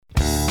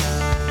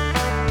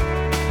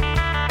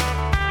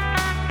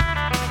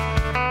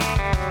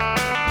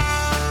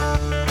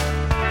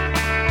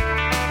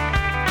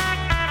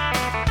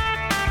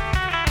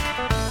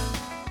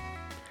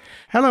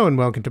Hello and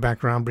welcome to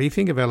Background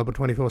Briefing, available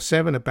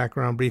 24/7 at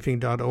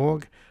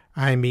backgroundbriefing.org.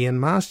 I'm Ian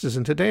Masters,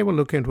 and today we'll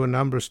look into a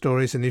number of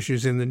stories and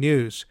issues in the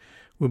news.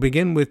 We'll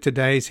begin with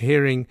today's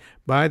hearing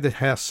by the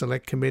House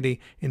Select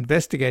Committee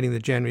investigating the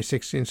January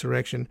 6th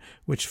insurrection,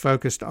 which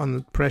focused on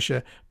the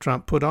pressure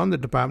Trump put on the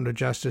Department of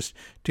Justice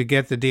to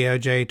get the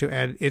DOJ to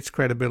add its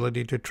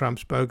credibility to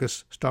Trump's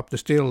bogus Stop the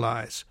Steal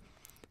lies.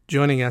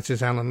 Joining us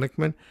is Alan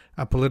Lichtman,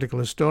 a political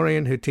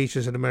historian who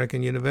teaches at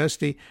American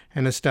University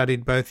and has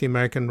studied both the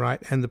American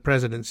right and the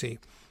presidency.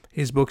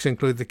 His books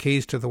include The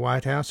Keys to the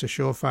White House, a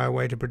surefire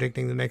way to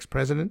predicting the next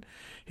president.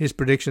 His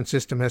prediction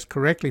system has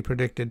correctly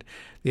predicted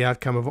the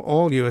outcome of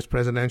all U.S.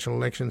 presidential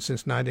elections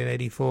since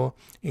 1984,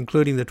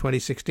 including the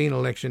 2016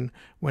 election,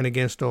 when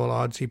against all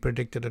odds he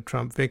predicted a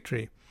Trump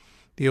victory.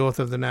 The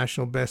author of the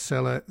national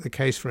bestseller, The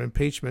Case for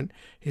Impeachment,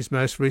 his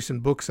most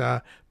recent books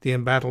are The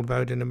Embattled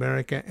Vote in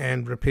America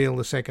and Repeal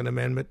the Second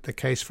Amendment, The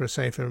Case for a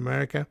Safer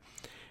America.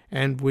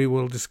 And we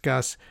will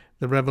discuss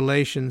the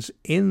revelations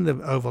in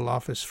the Oval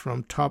Office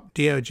from top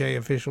DOJ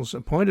officials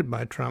appointed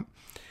by Trump,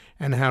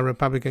 and how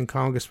Republican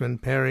Congressman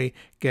Perry,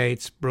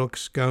 Gates,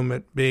 Brooks,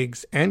 Gohmert,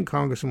 Biggs, and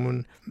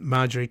Congresswoman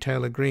Marjorie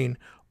Taylor Greene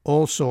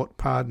all sought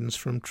pardons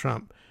from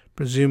Trump,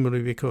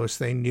 presumably because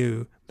they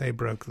knew they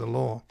broke the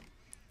law.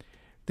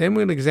 Then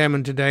we'll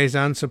examine today's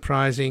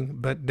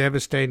unsurprising but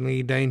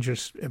devastatingly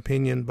dangerous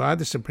opinion by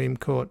the Supreme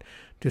Court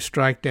to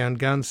strike down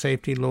gun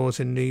safety laws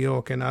in New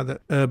York and other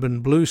urban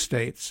blue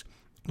states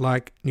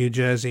like New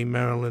Jersey,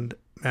 Maryland,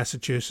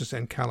 Massachusetts,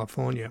 and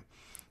California.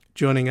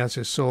 Joining us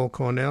is Saul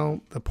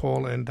Cornell, the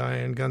Paul and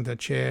Diane Gunther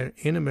Chair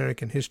in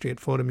American History at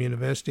Fordham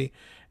University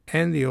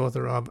and the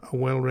author of A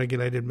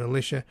Well-Regulated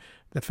Militia,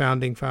 The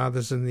Founding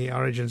Fathers and the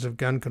Origins of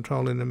Gun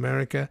Control in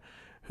America,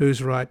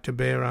 Whose Right to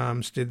Bear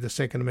Arms Did the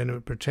Second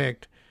Amendment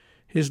Protect?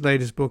 His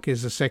latest book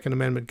is The Second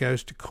Amendment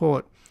Goes to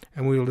Court,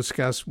 and we will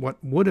discuss what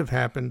would have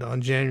happened on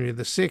January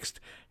the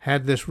 6th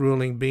had this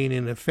ruling been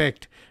in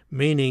effect,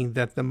 meaning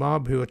that the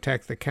mob who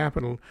attacked the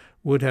Capitol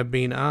would have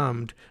been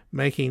armed,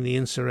 making the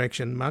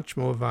insurrection much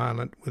more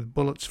violent with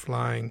bullets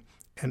flying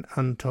and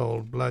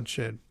untold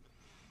bloodshed.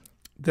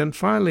 Then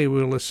finally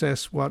we will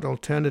assess what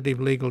alternative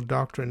legal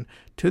doctrine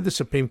to the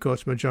Supreme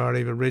Court's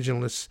majority of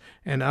originalists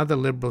and other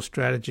liberal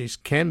strategies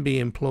can be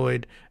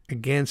employed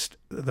against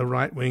the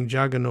right-wing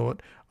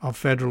juggernaut of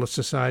Federalist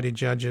Society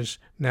judges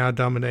now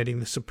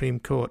dominating the Supreme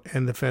Court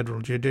and the federal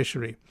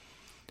judiciary.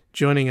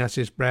 Joining us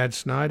is Brad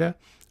Snyder,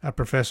 a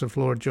professor of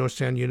law at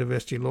Georgetown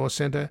University Law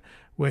Center,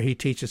 where he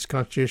teaches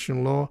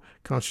constitutional law,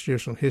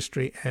 constitutional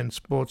history, and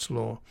sports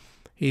law.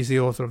 He's the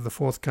author of the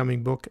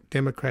forthcoming book,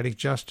 Democratic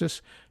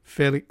Justice,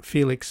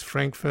 Felix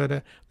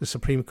Frankfurter, the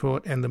Supreme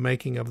Court, and the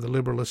Making of the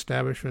Liberal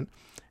Establishment.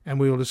 And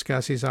we will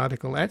discuss his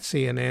article at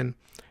CNN,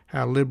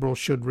 How Liberals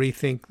Should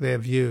Rethink Their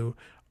View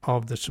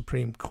of the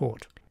Supreme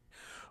Court.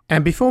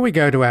 And before we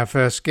go to our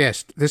first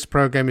guest, this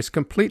program is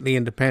completely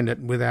independent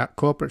without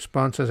corporate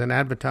sponsors and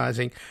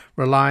advertising,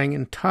 relying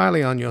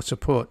entirely on your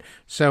support.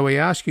 So we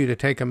ask you to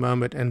take a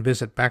moment and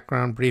visit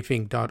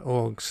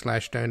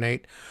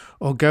backgroundbriefing.org/donate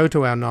or go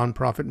to our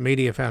nonprofit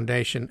media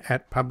foundation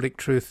at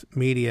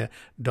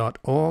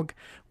publictruthmedia.org,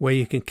 where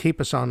you can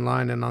keep us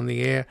online and on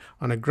the air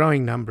on a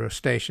growing number of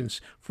stations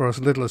for as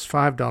little as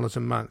 $5 a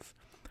month.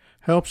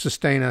 Help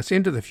sustain us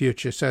into the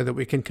future so that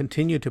we can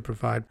continue to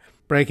provide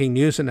breaking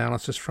news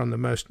analysis from the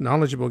most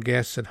knowledgeable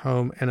guests at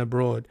home and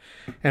abroad.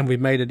 And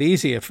we've made it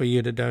easier for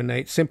you to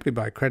donate simply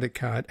by credit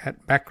card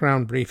at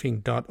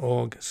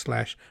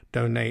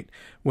backgroundbriefing.org/donate,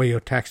 where your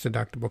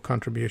tax-deductible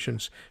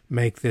contributions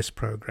make this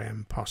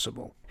program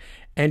possible.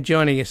 And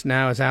joining us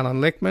now is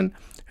Alan Lichtman,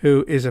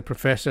 who is a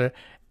professor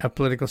of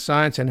political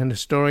science and an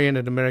historian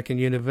at American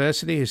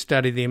University who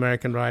studied the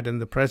American right and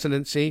the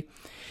presidency.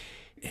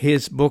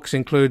 His books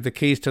include The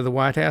Keys to the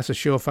White House, a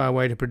surefire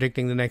way to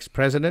predicting the next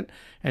president,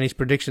 and his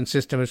prediction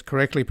system has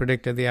correctly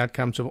predicted the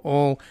outcomes of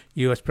all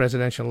U.S.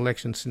 presidential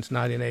elections since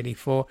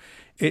 1984,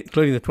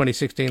 including the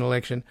 2016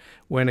 election,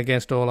 when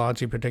against all odds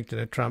he predicted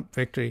a Trump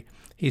victory.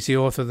 He's the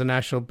author of the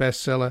national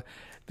bestseller,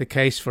 The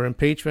Case for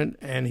Impeachment,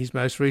 and his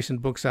most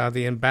recent books are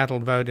The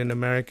Embattled Vote in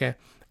America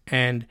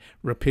and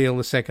Repeal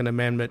the Second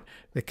Amendment,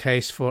 The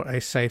Case for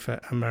a Safer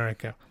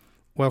America.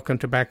 Welcome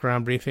to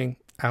Background Briefing,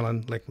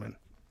 Alan Lichtman.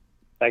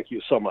 Thank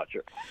you so much.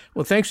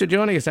 Well, thanks for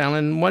joining us,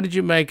 Alan. What did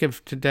you make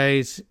of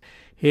today's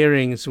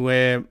hearings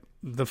where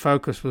the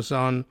focus was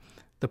on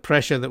the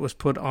pressure that was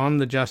put on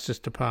the Justice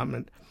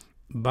Department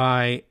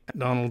by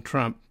Donald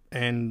Trump,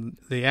 and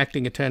the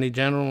acting Attorney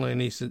General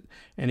and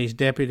his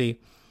deputy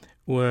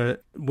were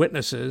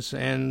witnesses,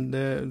 and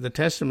the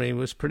testimony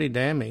was pretty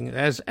damning,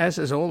 as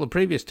is all the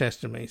previous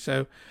testimony.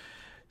 So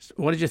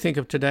what did you think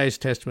of today's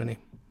testimony?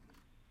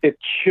 It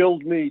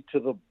chilled me to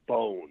the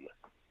bone.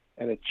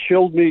 And it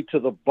chilled me to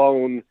the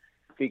bone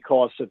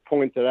because it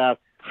pointed out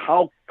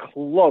how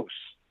close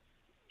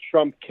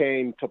Trump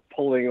came to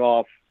pulling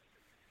off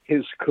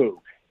his coup.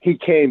 He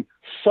came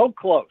so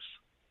close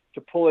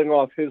to pulling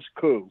off his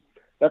coup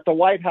that the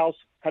White House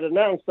had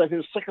announced that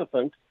his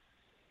sycophant,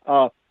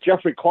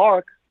 Jeffrey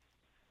Clark,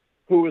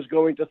 who was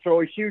going to throw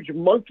a huge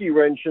monkey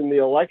wrench in the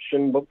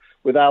election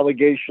with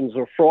allegations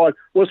of fraud,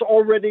 was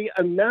already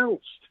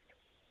announced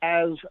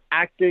as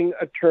acting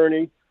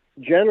attorney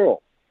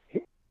general.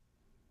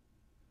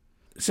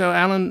 So,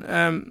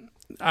 Alan,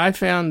 I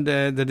found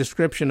the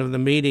description of the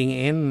meeting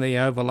in the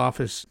Oval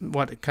Office,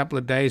 a couple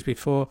of days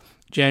before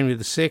January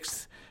the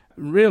 6th,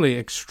 really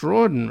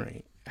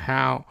extraordinary.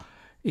 How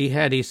he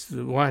had his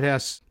White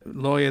House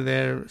lawyer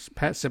there,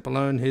 Pat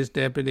Cipollone, his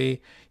deputy.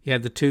 He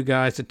had the two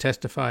guys that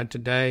testified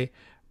today,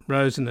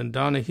 Rosen and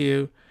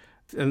Donahue,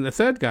 and the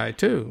third guy,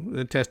 too,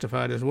 that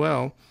testified as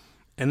well.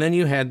 And then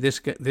you had this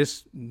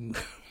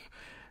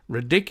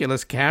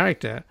ridiculous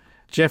character,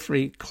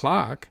 Jeffrey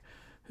Clark,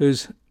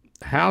 whose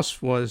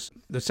house was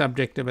the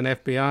subject of an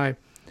FBI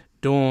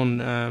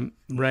dawn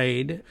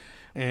raid,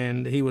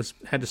 and he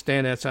had to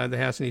stand outside the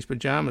house in his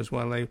pajamas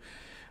while they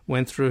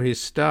went through his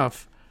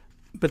stuff.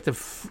 But the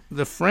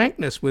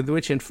frankness with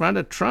which, in front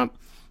of Trump,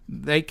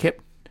 they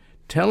kept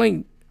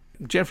telling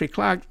Jeffrey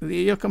Clark,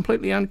 "You're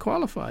completely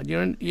unqualified.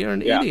 You're an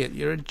idiot.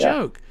 You're a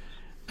joke."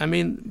 I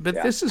mean, but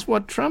this is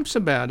what Trump's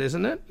about,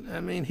 isn't it?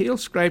 I mean, he'll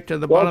scrape to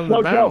the bottom of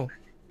the barrel. Joke.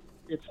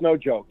 It's no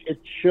joke. It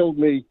chilled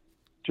me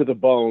to the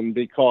bone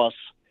because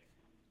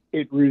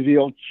it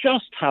revealed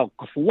just how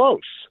close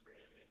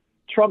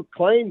Trump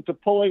claimed to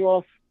pulling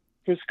off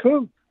his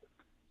coup.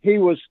 He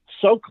was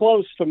so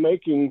close to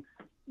making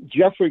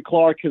Jeffrey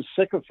Clark his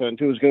sycophant,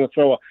 who was going to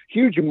throw a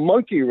huge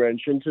monkey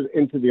wrench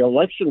into the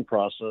election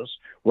process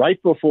right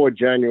before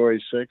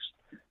January 6th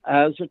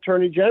as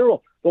Attorney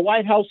General. The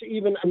White House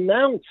even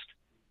announced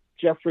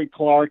Jeffrey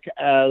Clark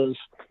as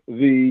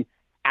the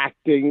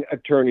acting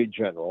Attorney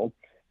General,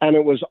 and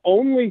it was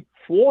only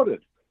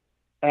thwarted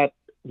at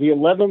the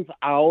 11th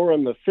hour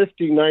and the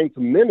 59th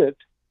minute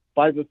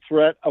by the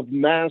threat of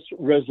mass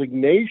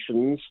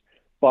resignations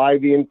by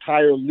the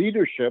entire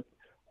leadership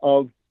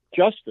of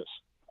justice.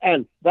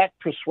 And that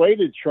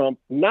persuaded Trump,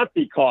 not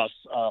because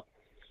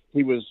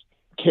he was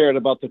cared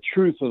about the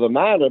truth of the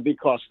matter,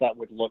 because that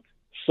would look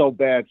so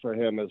bad for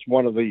him. As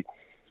one of the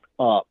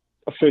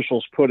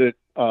officials put it,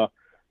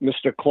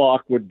 Mr.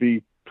 Clark would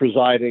be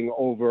presiding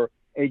over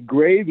a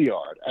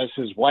graveyard. As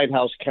his White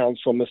House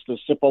counsel, Mr.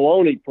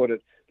 Cipollone, put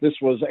it, this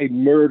was a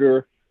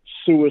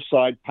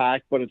murder-suicide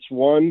pact, but it's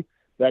one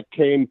that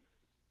came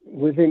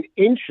within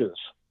inches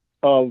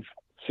of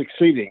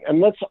succeeding.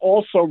 And let's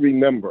also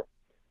remember,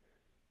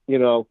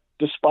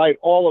 despite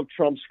all of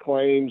Trump's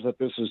claims that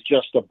this is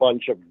just a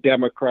bunch of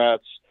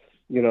Democrats,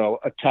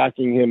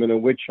 attacking him in a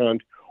witch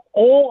hunt,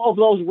 all of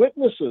those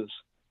witnesses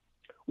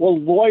were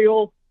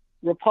loyal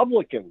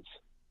Republicans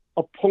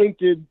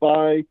appointed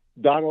by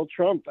Donald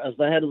Trump as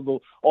the head of the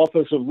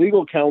Office of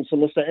Legal Counsel.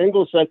 Mr.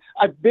 Engel said,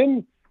 "I've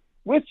been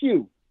with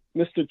you,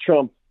 Mr.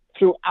 Trump,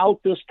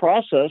 throughout this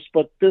process,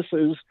 but this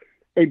is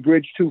a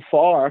bridge too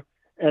far,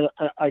 and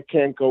I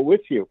can't go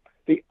with you."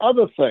 The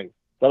other thing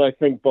that I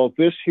think both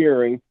this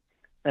hearing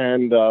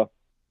and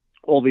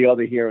all the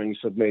other hearings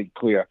have made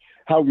clear,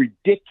 how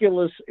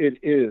ridiculous it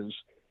is,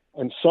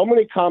 and so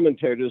many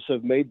commentators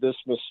have made this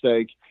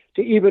mistake,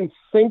 to even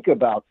think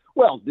about,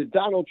 well, did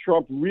Donald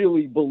Trump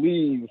really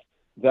believe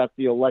that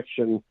the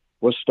election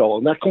was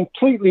stolen? That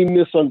completely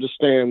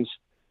misunderstands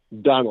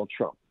Donald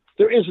Trump.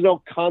 There is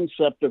no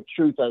concept of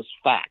truth as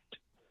fact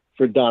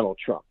for Donald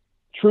Trump.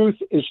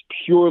 Truth is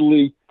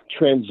purely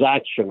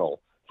transactional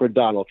for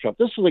Donald Trump.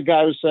 This is a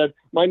guy who said,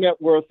 my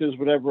net worth is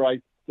whatever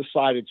I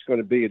decide it's going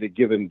to be at a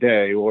given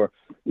day, or,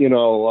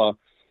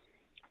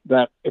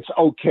 that it's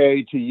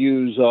okay to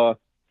use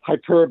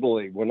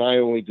hyperbole when I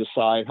only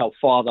decide how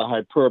far the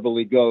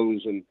hyperbole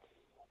goes, and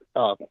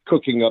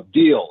cooking up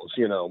deals,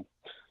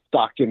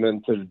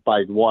 documented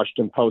by the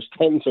Washington Post,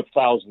 tens of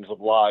thousands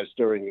of lies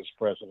during his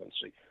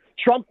presidency.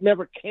 Trump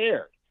never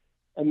cared.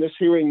 And this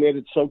hearing made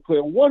it so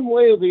clear, one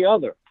way or the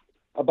other,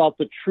 about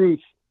the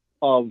truth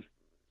of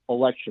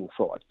election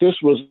fraud.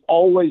 This was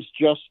always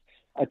just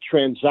a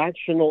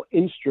transactional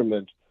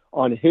instrument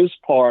on his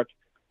part,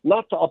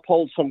 not to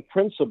uphold some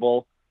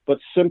principle, but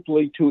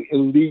simply to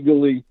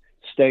illegally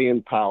stay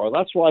in power.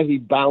 That's why he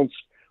bounced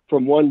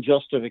from one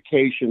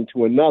justification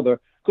to another,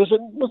 because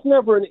it was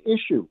never an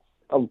issue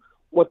of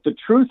what the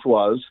truth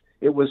was.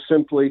 It was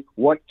simply,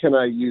 what can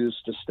I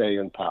use to stay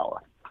in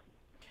power?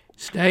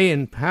 Stay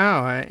in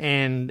power,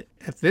 and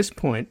at this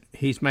point,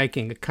 he's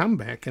making a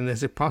comeback, and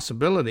there's a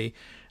possibility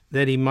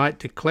that he might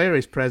declare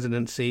his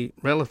presidency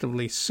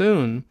relatively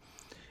soon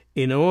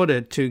in order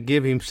to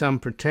give him some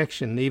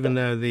protection, even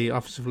though the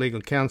Office of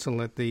Legal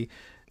Counsel at the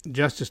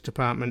Justice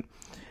Department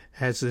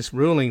has this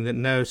ruling that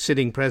no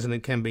sitting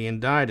president can be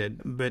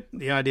indicted. But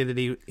the idea that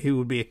he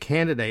would be a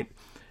candidate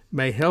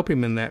may help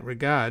him in that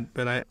regard.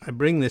 But I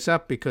bring this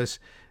up because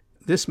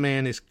this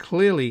man is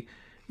clearly,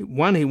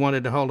 one, he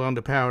wanted to hold on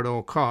to power at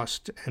all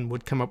cost and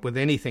would come up with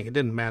anything. It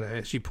didn't matter.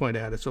 As you point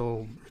out, it's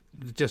all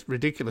just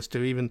ridiculous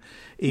to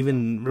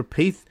even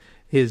repeat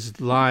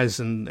his lies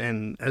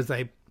and as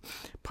they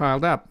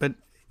piled up. But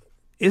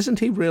isn't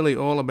he really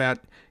all about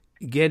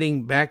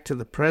getting back to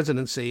the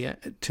presidency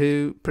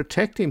to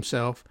protect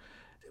himself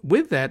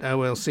with that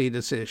OLC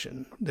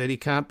decision that he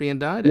can't be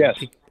indicted?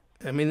 Yes.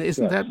 I mean,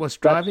 isn't Yes. that what's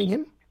driving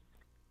him?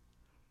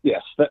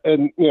 Yes.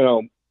 And,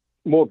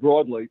 more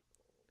broadly,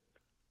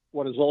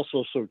 what is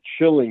also so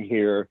chilling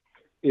here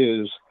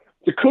is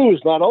the coup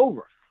is not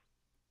over.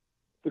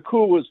 The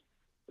coup was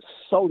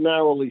so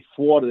narrowly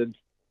thwarted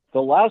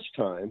the last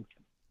time,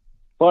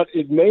 but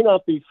it may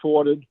not be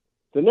thwarted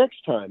the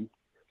next time.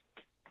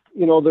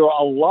 There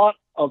are a lot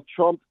of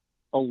Trump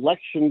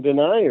election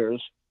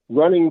deniers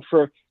running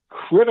for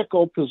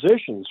critical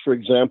positions. For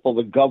example,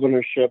 the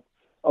governorship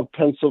of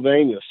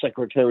Pennsylvania,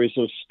 secretaries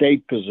of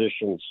state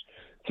positions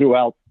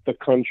throughout the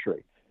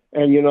country.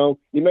 And, you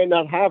may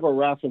not have a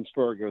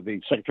Raffensperger, the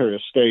Secretary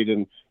of State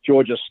in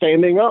Georgia,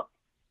 standing up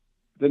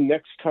the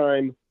next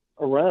time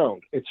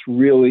around. It's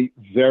really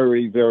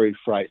very, very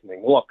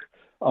frightening. Look,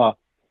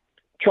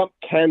 Trump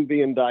can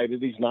be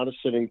indicted. He's not a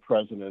sitting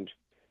president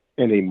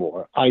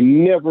anymore. I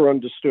never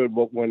understood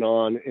what went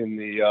on in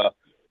the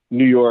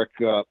New York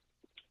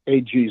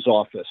AG's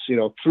office.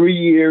 3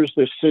 years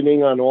they're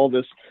sitting on all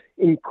this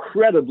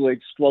incredibly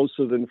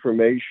explosive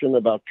information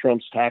about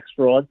Trump's tax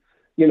fraud.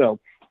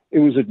 It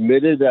was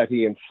admitted that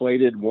he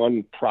inflated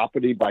one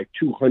property by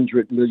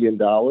 $200 million.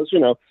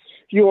 If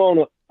you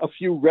own a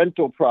few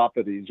rental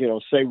properties,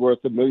 say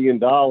worth $1 million,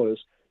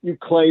 you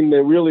claim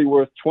they're really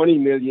worth $20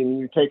 million, and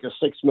you take a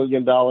 $6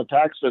 million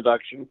tax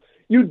deduction,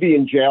 you'd be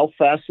in jail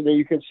faster than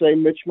you can say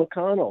Mitch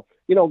McConnell.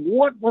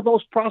 What were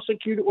those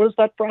prosecutors? What is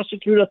that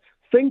prosecutor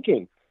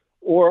thinking?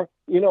 Or,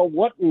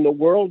 what in the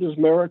world is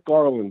Merrick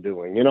Garland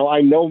doing?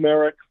 I know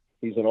Merrick.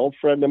 He's an old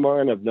friend of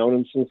mine. I've known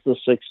him since the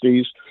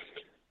 60s.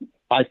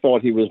 I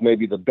thought he was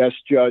maybe the best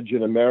judge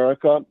in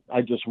America.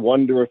 I just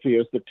wonder if he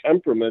has the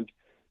temperament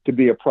to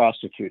be a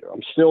prosecutor.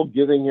 I'm still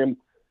giving him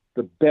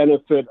the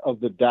benefit of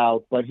the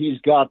doubt, but he's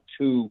got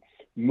to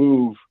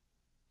move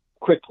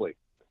quickly.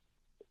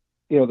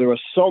 There are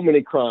so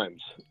many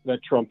crimes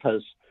that Trump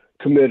has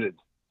committed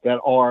that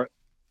are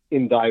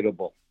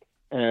indictable.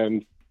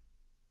 And,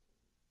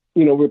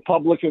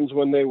 Republicans,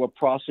 when they were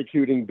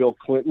prosecuting Bill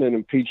Clinton and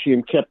impeaching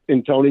him, kept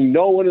intoning,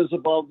 no one is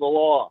above the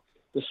law.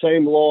 The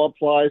same law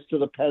applies to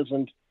the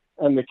peasant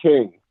and the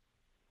king.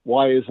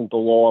 Why isn't the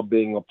law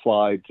being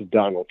applied to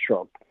Donald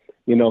Trump?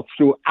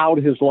 Throughout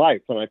his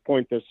life, and I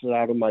point this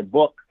out in my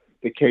book,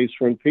 The Case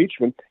for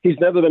Impeachment, he's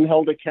never been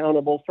held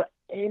accountable for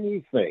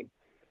anything.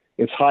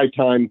 It's high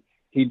time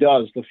he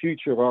does. The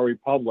future of our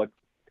republic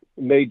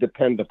may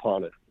depend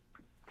upon it.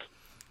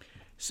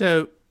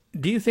 So,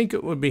 do you think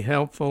it would be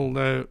helpful,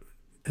 though,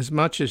 as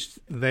much as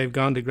they've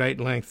gone to great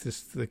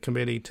lengths, the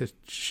committee, to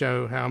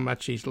show how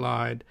much he's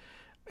lied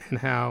and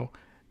how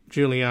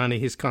Giuliani,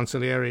 his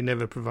consigliere,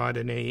 never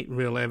provided any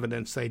real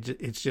evidence?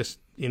 It's just,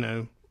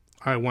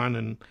 I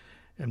won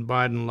and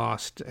Biden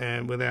lost,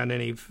 and without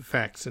any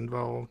facts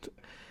involved.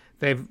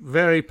 They've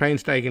very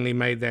painstakingly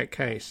made that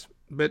case.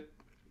 But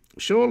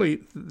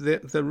surely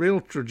the real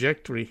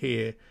trajectory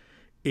here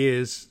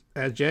is,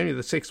 as January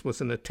the 6th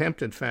was an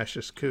attempted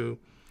fascist coup,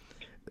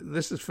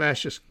 this is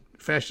fascist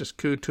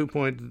coup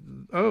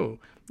 2.0.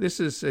 This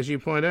is, as you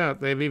point out,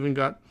 they've even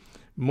got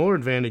more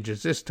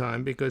advantages this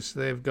time because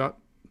they've got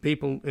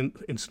people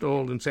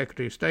installed in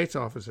Secretary of State's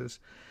offices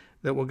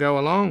that will go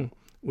along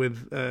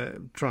with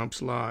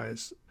Trump's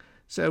lies.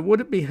 So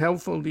would it be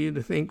helpful, do you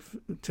think,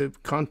 to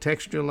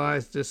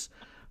contextualize this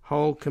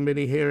whole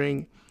committee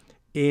hearing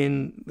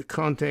in the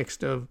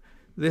context of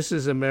this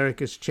is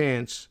America's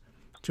chance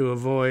to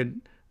avoid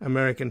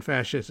American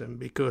fascism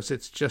because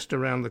it's just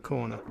around the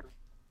corner?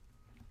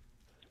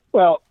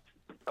 Well,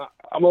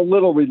 I'm a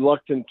little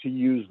reluctant to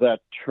use that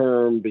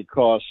term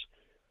because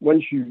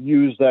once you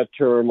use that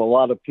term, a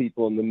lot of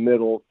people in the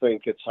middle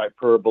think it's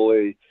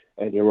hyperbole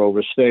and you're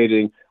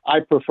overstating. I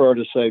prefer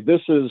to say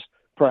this is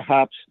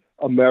perhaps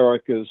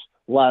America's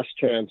last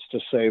chance to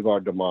save our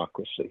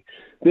democracy.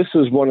 This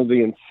is one of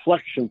the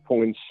inflection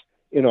points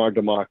in our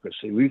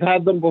democracy. We've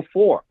had them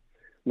before,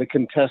 the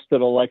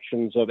contested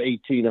elections of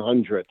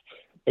 1800,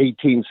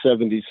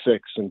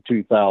 1876, and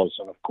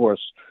 2000, of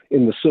course,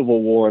 in the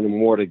Civil War and in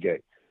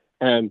Watergate.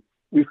 And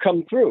we've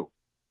come through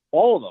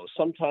all of those,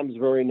 sometimes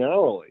very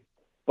narrowly.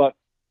 But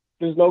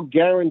there's no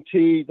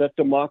guarantee that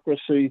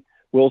democracy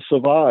will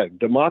survive.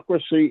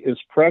 Democracy is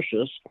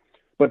precious,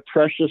 but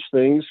precious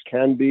things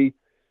can be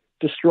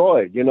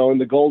destroyed. In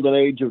the golden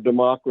age of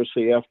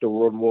democracy after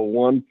World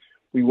War I,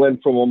 we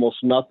went from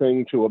almost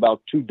nothing to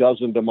about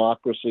 24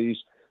 democracies.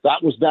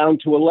 That was down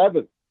to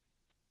 11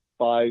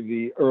 by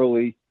the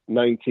early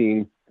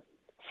 1940s.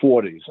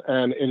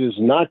 And it is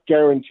not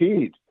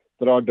guaranteed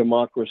that our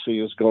democracy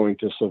is going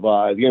to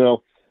survive.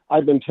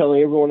 I've been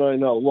telling everyone I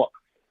know, look,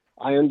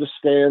 I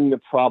understand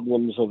the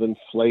problems of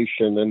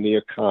inflation and the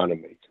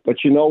economy. But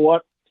you know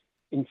what?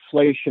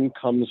 Inflation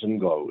comes and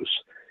goes.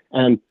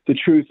 And the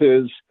truth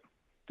is,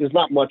 there's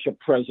not much a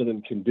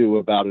president can do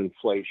about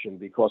inflation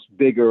because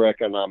bigger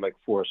economic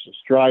forces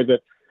drive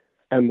it,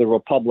 and the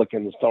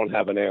Republicans don't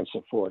have an answer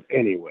for it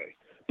anyway.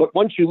 But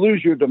once you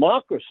lose your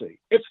democracy,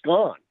 it's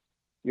gone.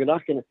 You're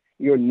not going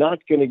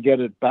to get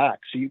it back.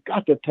 So you've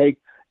got to take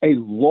a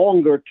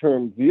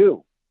longer-term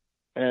view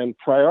and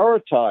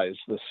prioritize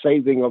the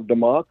saving of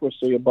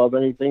democracy above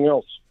anything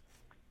else.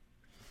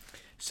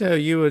 So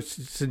you were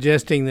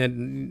suggesting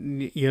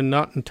that you're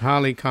not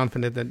entirely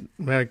confident that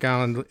Merrick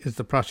Garland is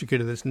the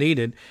prosecutor that's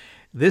needed.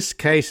 This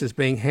case is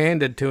being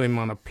handed to him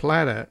on a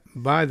platter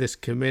by this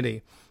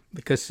committee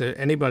because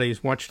anybody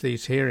who's watched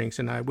these hearings,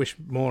 and I wish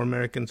more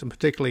Americans, and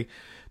particularly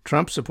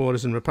Trump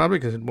supporters and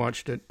Republicans, had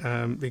watched it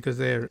because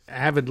they're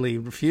avidly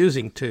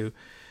refusing to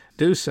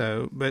do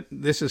so. But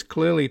this is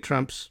clearly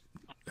Trump's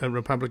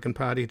Republican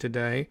Party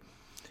today,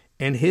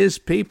 and his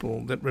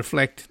people that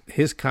reflect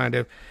his kind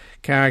of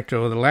character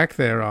or the lack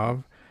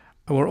thereof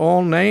were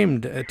all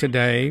named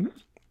today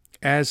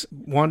as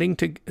wanting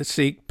to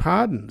seek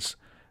pardons.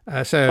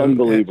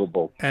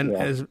 Unbelievable. And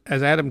as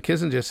Adam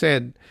Kinzinger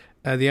said,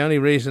 the only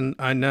reason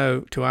I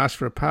know to ask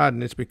for a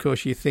pardon is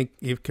because you think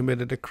you've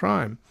committed a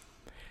crime.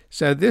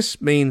 So this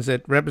means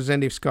that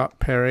Representative Scott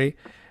Perry,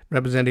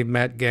 Representative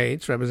Matt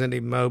Gaetz,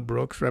 Representative Mo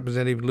Brooks,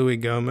 Representative Louis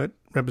Gohmert,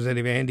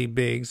 Representative Andy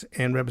Biggs,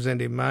 and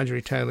Representative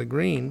Marjorie Taylor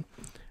Greene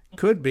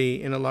could be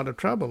in a lot of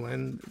trouble.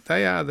 And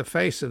they are the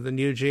face of the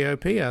new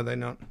GOP, are they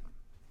not?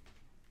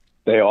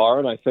 They are,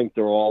 and I think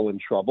they're all in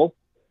trouble.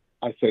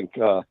 I think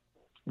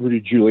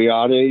Rudy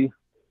Giuliani,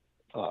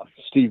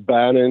 Steve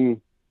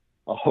Bannon,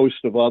 a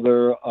host of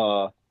other,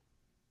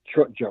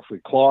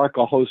 Jeffrey Clark,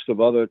 a host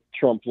of other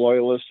Trump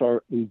loyalists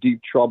are in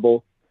deep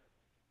trouble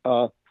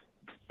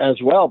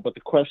as well. But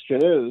the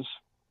question is,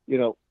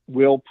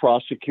 will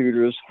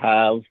prosecutors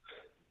have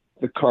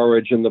the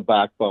courage and the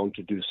backbone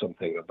to do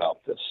something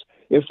about this?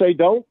 If they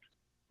don't,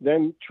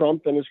 then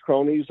Trump and his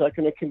cronies are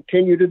going to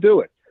continue to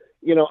do it.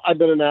 I've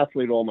been an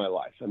athlete all my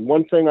life, and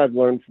one thing I've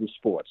learned from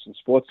sports, and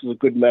sports is a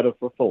good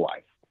metaphor for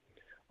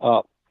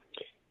life.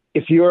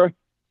 If you're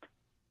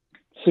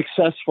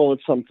successful at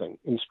something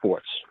in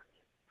sports,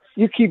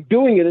 you keep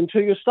doing it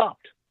until you're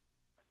stopped.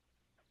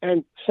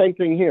 And same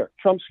thing here.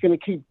 Trump's going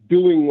to keep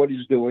doing what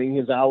he's doing.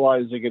 His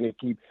allies are going to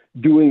keep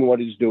doing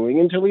what he's doing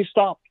until he's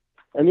stopped.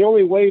 And the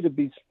only way that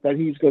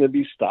he's going to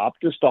be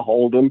stopped is to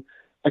hold him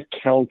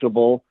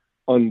accountable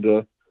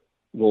under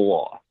the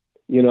law.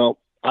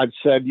 I've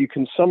said you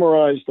can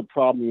summarize the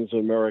problems of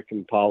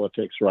American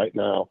politics right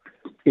now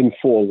in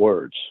 4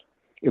 words: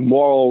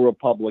 immoral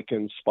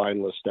Republicans,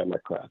 spineless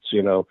Democrats.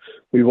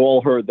 We've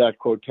all heard that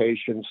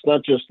quotation. It's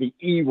not just the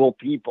evil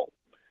people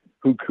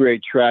who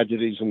create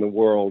tragedies in the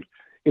world.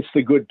 It's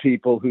the good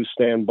people who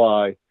stand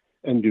by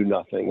and do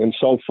nothing. And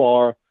so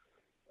far,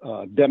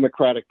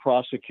 Democratic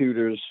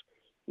prosecutors,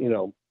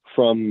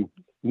 from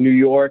New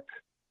York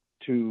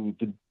to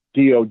the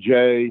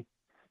DOJ,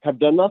 have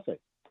done nothing.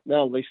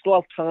 Now, they still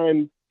have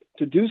time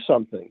to do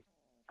something.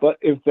 But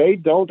if they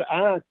don't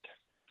act,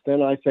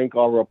 then I think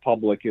our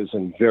republic is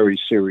in very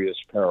serious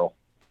peril.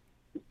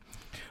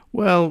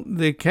 Well,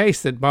 the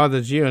case that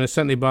bothers you, and it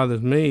certainly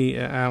bothers me,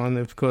 Alan,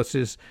 of course,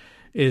 is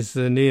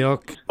the New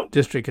York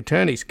District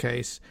Attorney's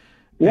case.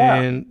 Yeah.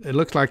 And it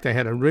looks like they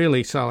had a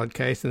really solid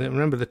case. And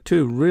remember, the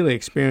 2 really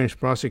experienced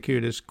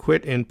prosecutors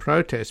quit in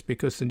protest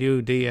because the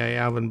new DA,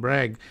 Alvin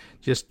Bragg,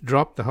 just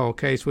dropped the whole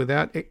case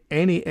without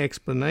any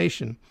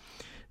explanation.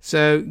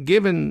 So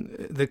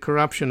given the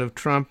corruption of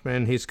Trump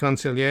and his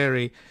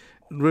consigliere,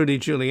 Rudy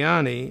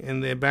Giuliani,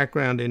 and their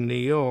background in New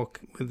York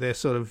with their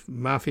sort of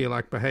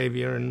mafia-like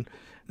behavior and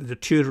the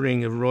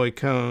tutoring of Roy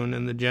Cohn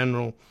and the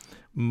general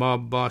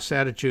mob boss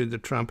attitude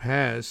that Trump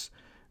has,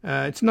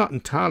 it's not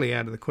entirely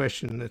out of the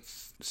question that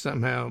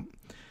somehow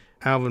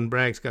Alvin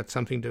Bragg's got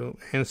something to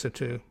answer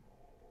to.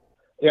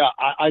 Yeah,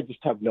 I just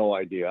have no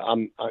idea.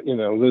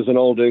 There's an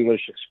old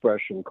English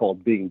expression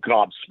called being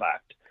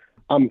gobsmacked.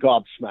 I'm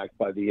gobsmacked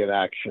by the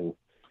inaction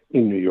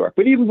in New York.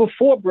 But even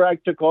before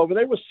Bragg took over,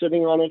 they were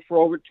sitting on it for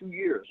over 2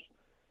 years.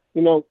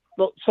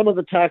 Some of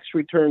the tax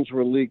returns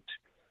were leaked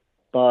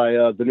by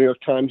the New York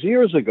Times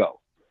years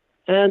ago.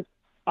 And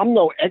I'm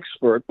no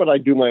expert, but I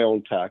do my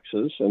own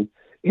taxes. And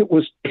it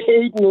was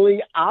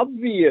patently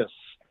obvious,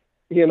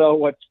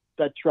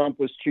 that Trump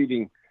was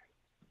cheating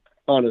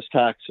on his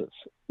taxes.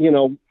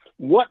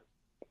 What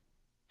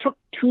took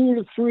 2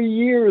 to 3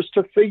 years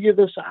to figure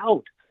this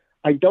out?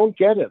 I don't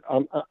get it.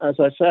 As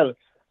I said,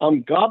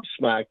 I'm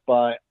gobsmacked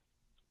by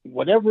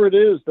whatever it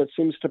is that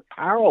seems to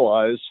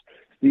paralyze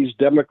these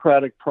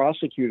Democratic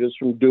prosecutors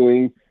from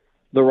doing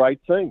the right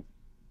thing.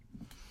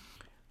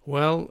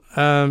 Well,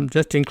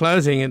 just in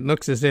closing, it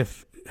looks as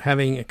if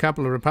having a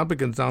couple of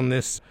Republicans on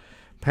this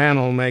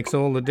panel makes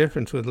all the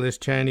difference with Liz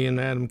Cheney and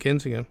Adam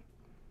Kinzinger.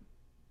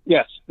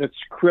 Yes, it's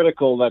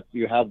critical that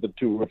you have the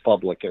 2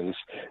 Republicans.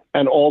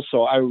 And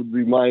also, I would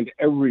remind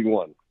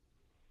everyone,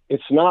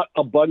 it's not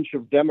a bunch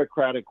of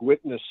Democratic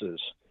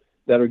witnesses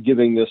that are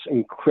giving this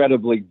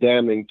incredibly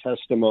damning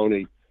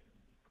testimony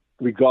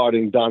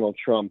regarding Donald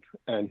Trump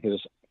and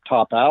his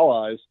top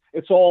allies.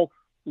 It's all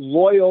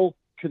loyal,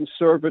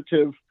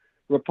 conservative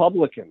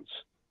Republicans.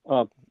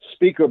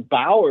 Speaker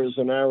Bowers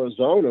in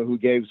Arizona, who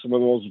gave some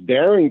of the most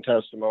daring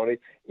testimony,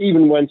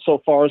 even went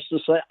so far as to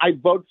say, I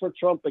vote for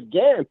Trump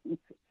again,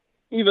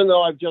 even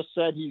though I've just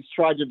said he's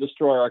tried to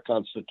destroy our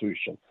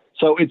Constitution.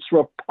 So it's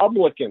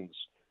Republicans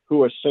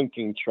who are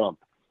sinking Trump,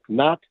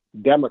 not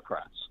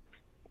Democrats.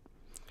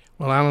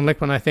 Well, Alan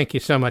Lichtman, I thank you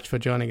so much for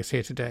joining us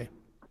here today.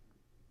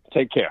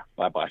 Take care.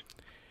 Bye-bye.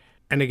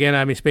 And again,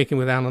 I've been speaking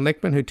with Alan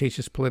Lichtman, who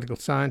teaches political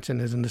science and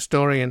is an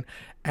historian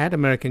at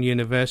American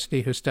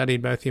University who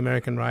studied both the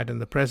American right and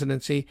the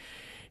presidency.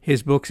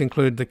 His books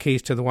include The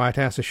Keys to the White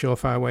House, A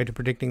Surefire Way to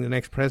Predicting the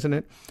Next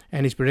President,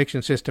 and his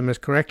prediction system has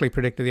correctly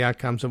predicted the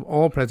outcomes of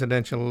all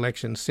presidential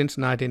elections since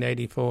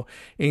 1984,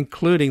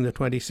 including the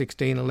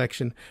 2016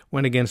 election,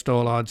 when against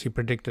all odds he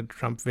predicted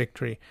Trump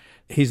victory.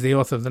 He's the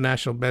author of the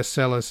national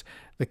bestsellers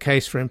The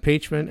Case for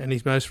Impeachment, and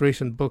his most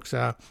recent books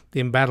are The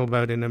Embattled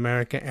Vote in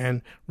America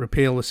and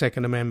Repeal the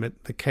Second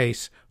Amendment, The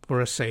Case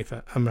for a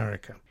Safer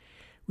America.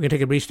 We're going to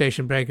take a brief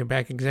station break and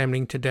back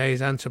examining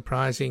today's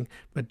unsurprising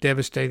but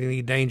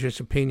devastatingly dangerous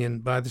opinion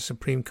by the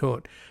Supreme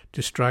Court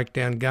to strike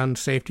down gun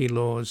safety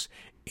laws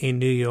in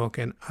New York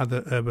and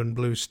other urban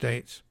blue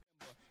states.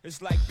 It's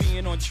like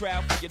being on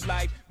trial for your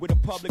life with a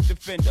public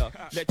defender.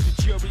 Let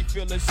the jury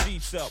fill the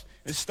seats up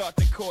and start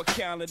the court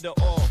calendar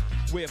off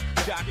with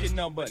docket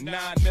number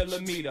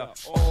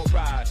 9mm. All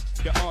rise,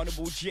 the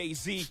Honorable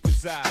Jay-Z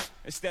preside.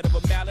 Instead of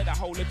a mallet, I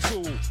hold a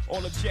tool.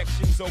 All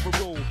objections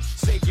overruled.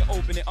 Save your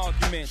opening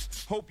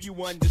arguments. Hope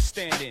you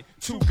understand it.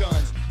 2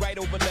 guns, right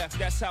over left.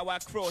 That's how I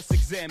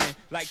cross-examine.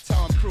 Like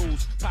Tom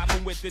Cruise,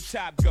 popping with the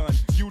Top Gun.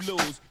 You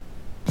lose,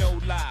 no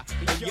lie,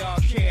 and y'all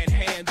can't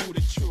handle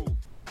the truth.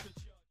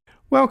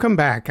 Welcome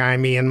back.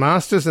 I'm Ian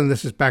Masters, and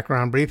this is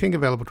Background Briefing,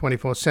 available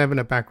 24/7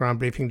 at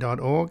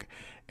backgroundbriefing.org.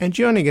 And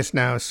joining us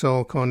now is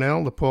Saul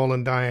Cornell, the Paul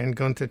and Diane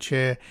Gunter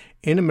Chair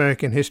in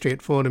American History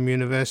at Fordham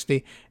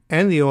University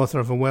and the author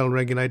of A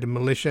Well-Regulated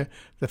Militia,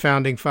 The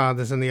Founding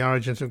Fathers and the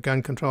Origins of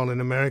Gun Control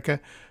in America,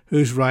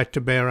 Whose Right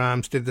to Bear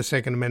Arms Did the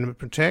Second Amendment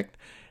Protect?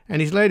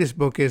 And his latest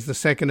book is The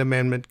Second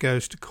Amendment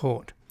Goes to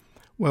Court.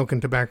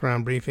 Welcome to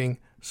Background Briefing,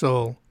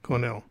 Saul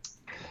Cornell.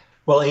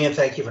 Well, Ian,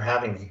 thank you for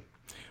having me.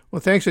 Well,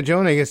 thanks for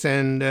joining us.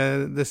 And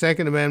the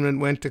Second Amendment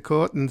went to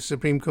court, and the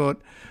Supreme Court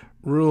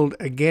ruled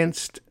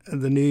against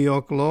the New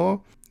York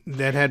law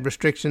that had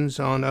restrictions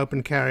on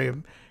open carry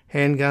of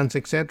handguns,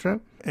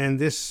 etc. And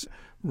this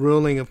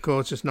ruling, of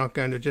course, is not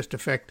going to just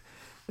affect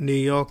New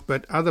York,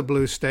 but other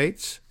blue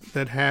states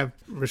that have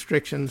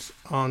restrictions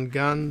on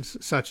guns,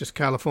 such as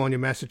California,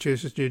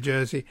 Massachusetts, New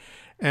Jersey,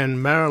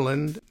 and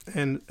Maryland,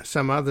 and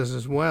some others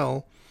as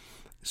well.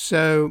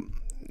 So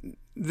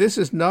this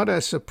is not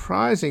a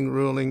surprising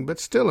ruling, but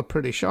still a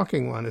pretty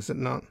shocking one, is it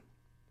not?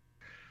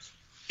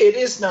 It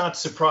is not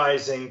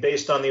surprising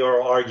based on the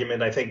oral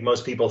argument. I think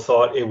most people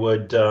thought it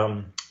would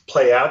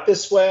play out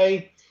this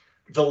way.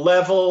 The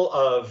level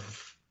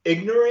of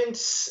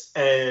ignorance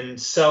and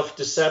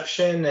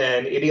self-deception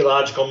and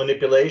ideological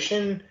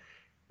manipulation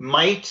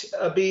might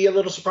be a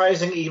little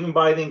surprising, even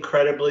by the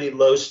incredibly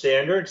low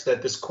standards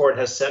that this court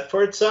has set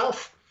for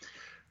itself.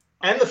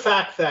 And the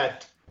fact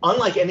that,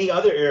 unlike any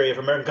other area of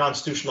American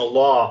constitutional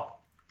law,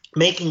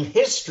 making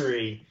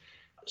history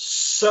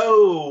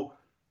so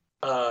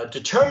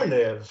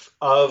determinative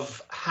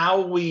of how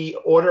we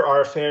order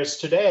our affairs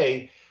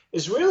today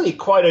is really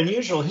quite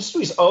unusual.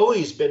 History has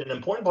always been an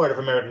important part of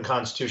American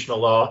constitutional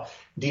law.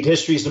 Indeed,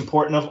 history is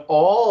important of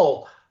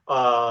all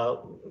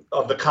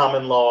of the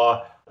common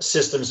law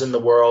systems in the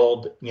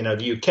world,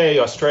 the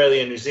UK,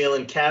 Australia, New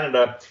Zealand,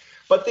 Canada.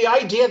 But the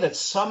idea that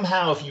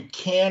somehow if you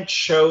can't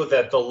show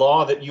that the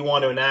law that you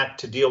want to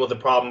enact to deal with the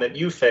problem that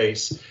you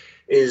face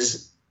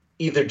is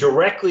either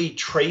directly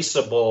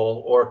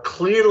traceable or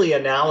clearly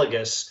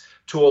analogous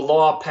to a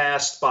law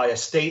passed by a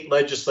state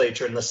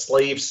legislature in the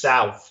slave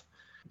South,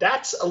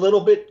 that's a little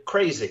bit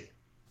crazy.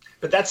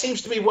 But that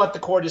seems to be what the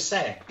court is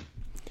saying.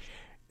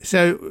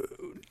 So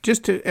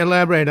just to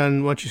elaborate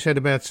on what you said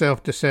about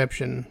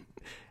self-deception,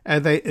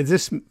 is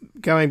this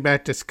going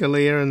back to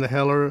Scalia and the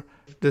Heller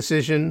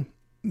decision?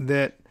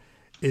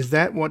 Is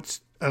that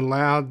what's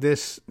allowed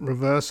this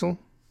reversal?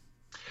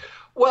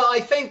 Well, I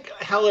think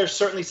Heller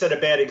certainly set a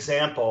bad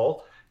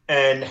example,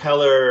 and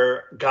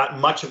Heller got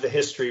much of the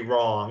history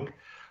wrong.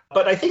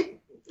 But I think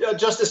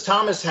Justice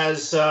Thomas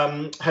has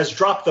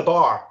dropped the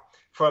bar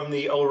from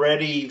the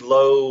already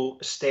low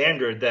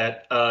standard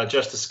that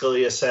Justice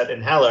Scalia set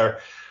in Heller.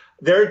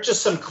 There are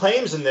just some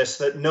claims in this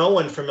that no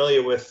one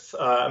familiar with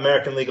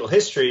American legal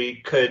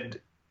history could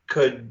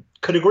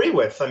agree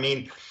with. I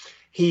mean,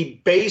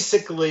 he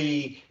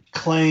basically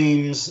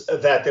claims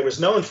that there was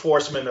no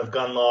enforcement of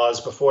gun laws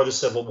before the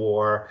Civil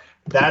War.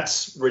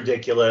 That's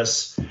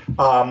ridiculous.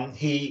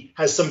 He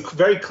has some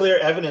very clear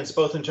evidence,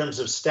 both in terms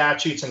of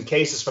statutes and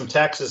cases from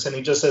Texas, and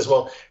he just says,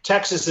 well,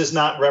 Texas is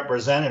not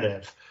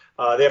representative.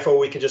 Therefore,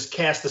 we could just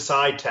cast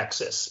aside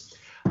Texas.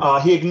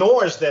 He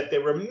ignores that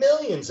there were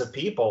millions of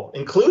people,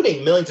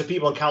 including millions of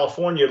people in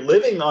California,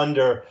 living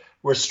under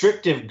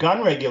restrictive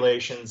gun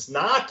regulations,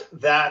 not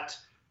that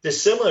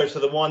dissimilar to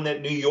the one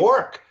that New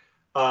York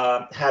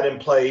had in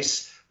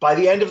place by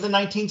the end of the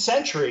 19th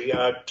century,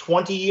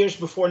 20 years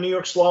before New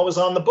York's law was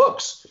on the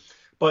books.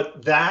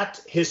 But that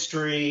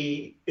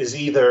history is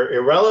either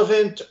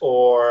irrelevant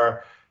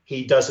or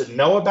he doesn't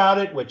know about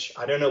it, which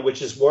I don't know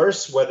which is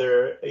worse,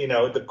 whether,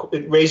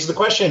 it raises the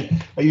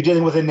question, are you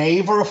dealing with a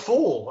knave or a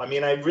fool? I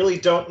mean, I really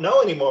don't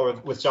know anymore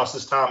with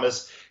Justice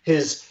Thomas.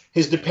 His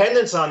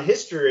dependence on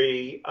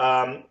history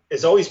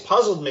has always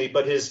puzzled me,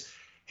 but his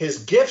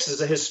his gifts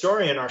as a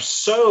historian are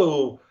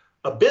so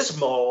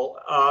abysmal,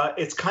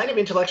 it's kind of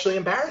intellectually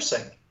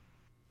embarrassing.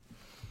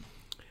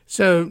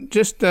 So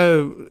just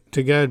to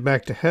go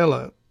back to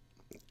Heller,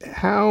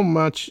 how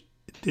much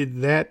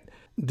did that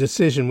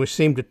decision, which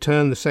seemed to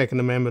turn the Second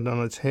Amendment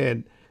on its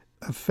head,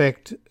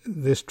 affect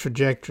this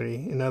trajectory?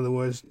 In other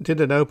words, did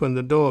it open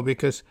the door?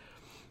 Because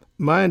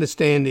my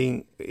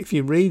understanding, if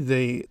you read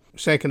the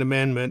Second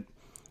Amendment,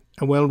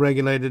 a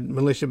well-regulated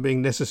militia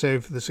being necessary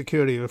for the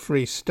security of a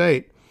free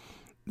state,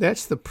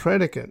 that's the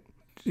predicate.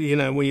 You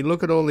know, when you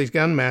look at all these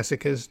gun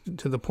massacres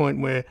to the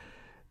point where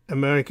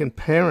American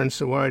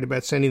parents are worried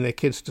about sending their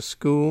kids to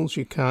schools,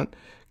 you can't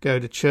go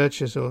to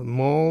churches or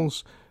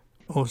malls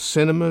or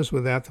cinemas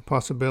without the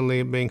possibility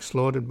of being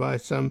slaughtered by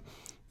some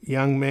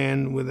young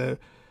man with a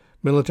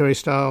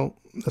military-style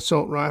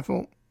assault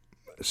rifle.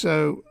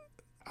 So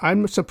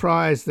I'm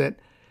surprised that,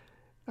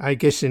 I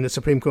guess in the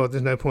Supreme Court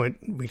there's no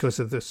point because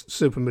of the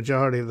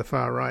supermajority of the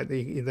far right.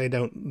 They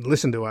don't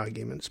listen to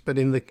arguments. But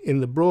in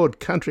the broad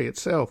country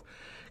itself,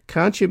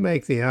 can't you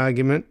make the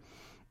argument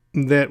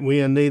that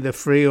we are neither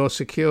free or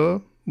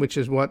secure, which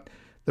is what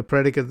the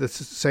predicate of the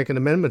Second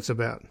Amendment's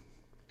about?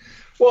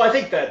 Well, I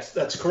think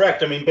that's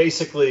correct. I mean,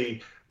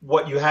 basically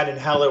what you had in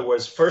Heller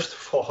was, first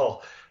of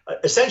all,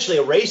 essentially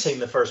erasing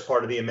the first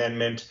part of the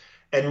amendment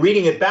and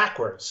reading it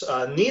backwards,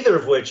 neither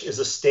of which is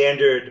a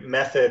standard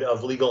method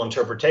of legal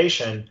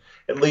interpretation,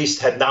 at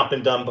least had not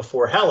been done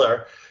before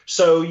Heller.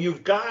 So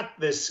you've got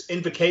this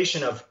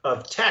invocation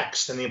of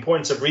text and the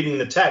importance of reading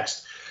the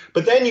text.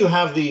 But then you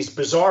have these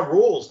bizarre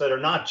rules that are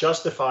not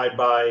justified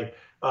by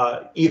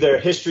either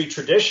history,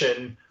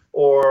 tradition,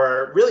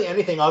 or really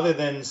anything other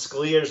than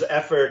Scalia's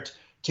effort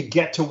to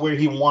get to where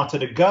he wanted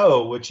to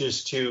go, which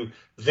is to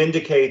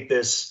vindicate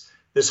this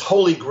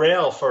holy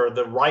grail for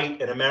the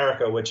right in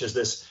America, which is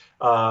this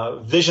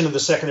vision of the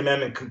Second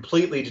Amendment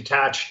completely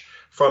detached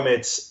from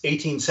its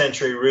 18th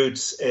century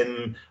roots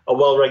in a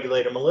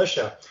well-regulated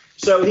militia.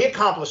 So he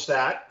accomplished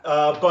that,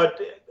 but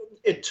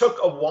it took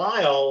a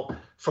while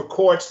for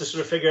courts to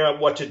sort of figure out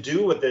what to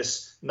do with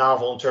this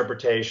novel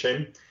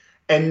interpretation.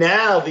 And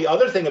now the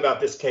other thing about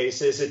this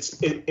case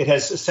is it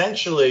has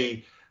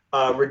essentially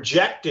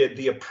rejected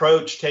the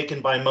approach taken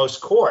by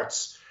most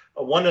courts.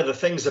 One of the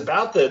things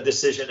about the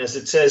decision is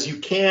it says you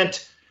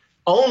can't,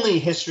 only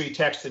history,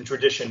 text, and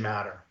tradition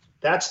matter.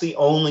 That's the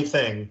only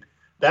thing.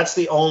 That's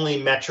the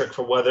only metric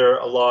for whether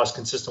a law is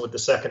consistent with the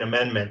Second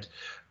Amendment.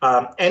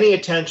 Any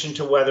attention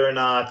to whether or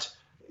not,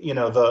 you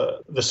know,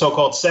 the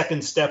so-called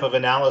second step of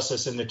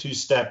analysis in the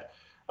two-step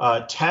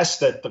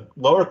test that the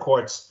lower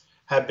courts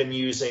have been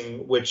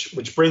using,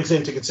 which brings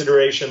into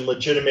consideration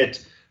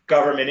legitimate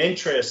government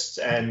interests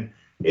and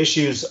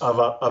issues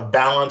of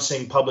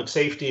balancing public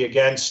safety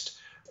against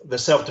the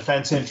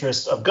self-defense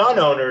interests of gun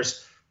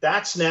owners,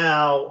 that's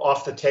now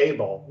off the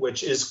table,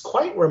 which is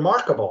quite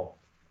remarkable.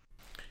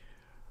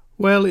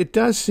 Well, it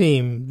does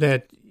seem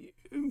that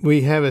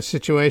we have a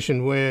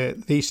situation where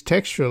these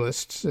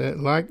textualists,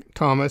 like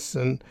Thomas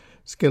and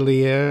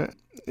Scalia,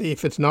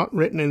 if it's not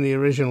written in the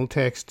original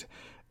text,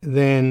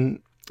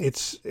 then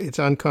it's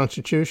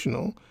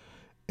unconstitutional.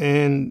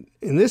 And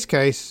in this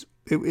case,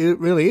 it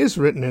really is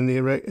written in the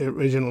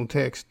original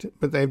text,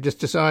 but they've just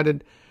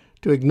decided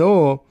to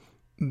ignore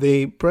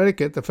the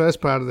predicate, the first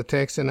part of the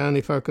text, and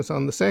only focus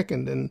on the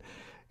second.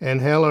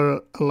 And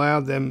Heller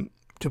allowed them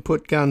to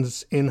put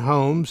guns in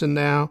homes, and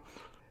now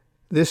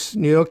this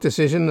New York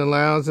decision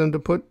allows them to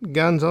put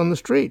guns on the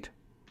street.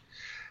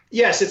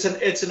 Yes,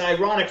 it's an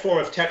ironic form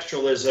of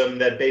textualism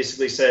that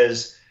basically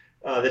says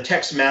the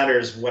text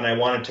matters when I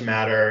want it to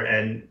matter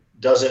and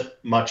doesn't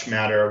much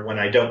matter when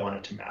I don't want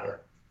it to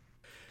matter.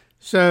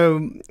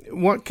 So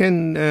what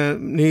can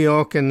New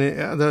York and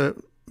the other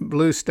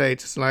blue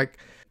states like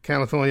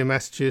California,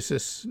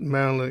 Massachusetts,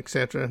 Maryland,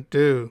 etc.,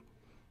 do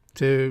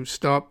to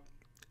stop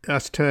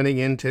us turning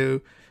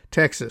into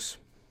Texas?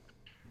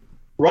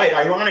 Right.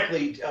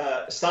 Ironically,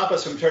 stop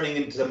us from turning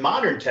into the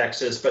modern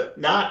Texas, but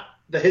not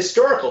the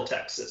historical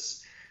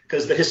Texas,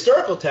 because the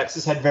historical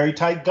Texas had very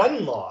tight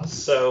gun laws.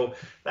 So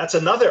that's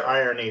another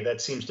irony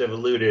that seems to have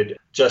eluded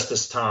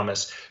Justice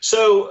Thomas.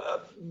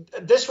 So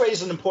this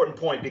raises an important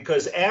point,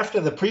 because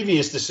after the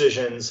previous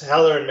decisions,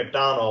 Heller and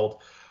McDonald,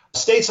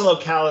 states and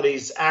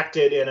localities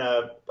acted in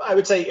a, I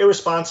would say,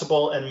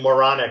 irresponsible and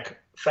moronic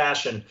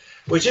fashion,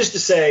 which is to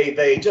say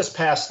they just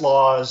passed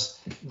laws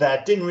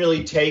that didn't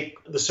really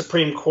take the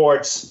Supreme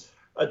Court's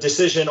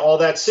decision all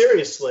that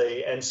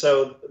seriously. And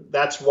so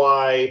that's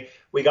why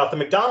we got the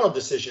McDonald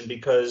decision,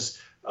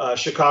 because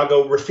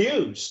Chicago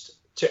refused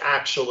to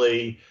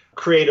actually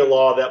create a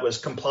law that was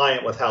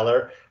compliant with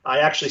Heller. I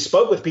actually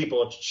spoke with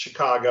people in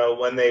Chicago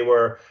when they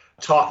were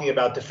talking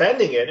about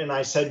defending it, and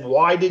I said,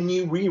 why didn't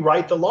you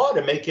rewrite the law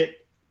to make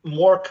it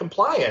more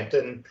compliant?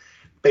 And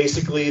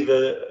basically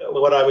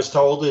what I was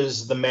told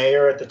is the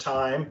mayor at the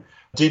time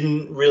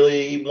didn't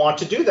really want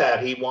to do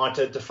that. He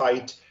wanted to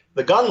fight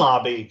the gun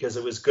lobby because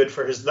it was good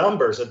for his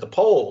numbers at the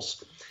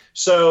polls.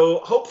 So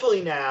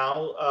hopefully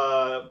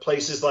now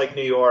places like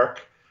New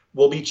York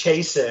will be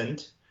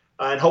chastened,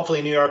 and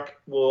hopefully New York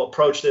will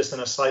approach this in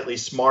a slightly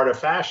smarter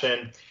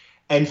fashion.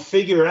 and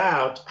figure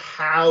out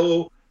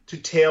how to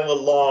tailor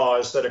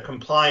laws that are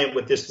compliant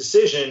with this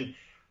decision,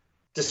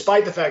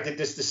 despite the fact that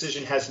this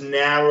decision has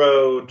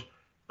narrowed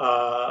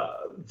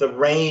the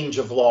range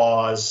of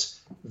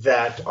laws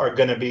that are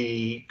going to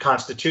be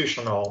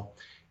constitutional.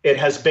 It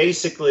has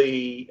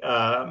basically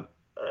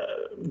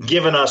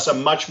given us a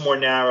much more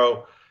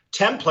narrow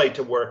template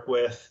to work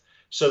with.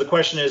 So the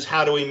question is,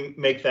 how do we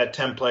make that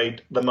template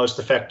the most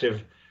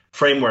effective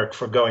framework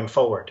for going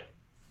forward?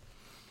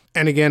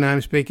 And again,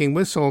 I'm speaking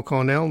with Saul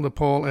Cornell, the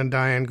Paul and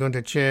Diane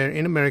Gunter Chair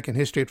in American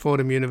History at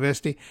Fordham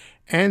University,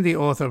 and the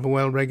author of A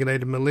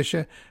Well-Regulated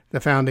Militia, The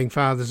Founding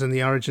Fathers and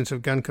the Origins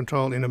of Gun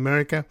Control in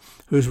America,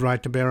 whose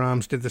right to bear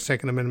arms did the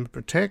Second Amendment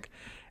protect.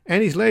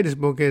 And his latest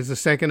book is The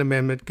Second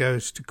Amendment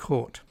Goes to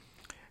Court.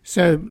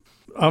 So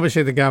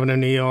obviously the governor of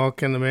New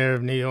York and the mayor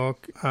of New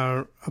York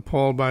are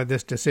appalled by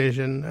this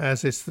decision,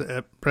 as is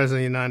the president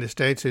of the United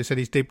States, who said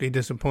he's deeply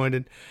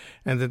disappointed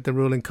and that the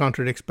ruling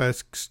contradicts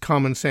both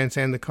common sense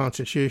and the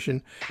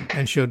Constitution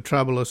and should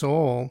trouble us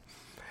all.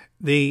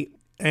 The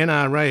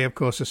NRA, of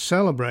course, is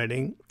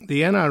celebrating.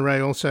 The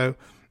NRA also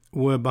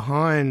were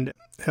behind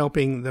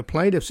helping the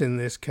plaintiffs in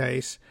this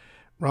case,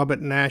 Robert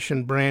Nash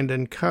and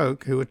Brandon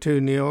Koch, who were two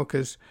New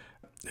Yorkers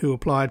who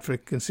applied for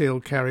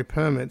concealed carry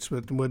permits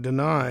but were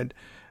denied.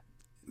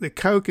 The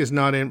Koch is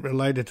not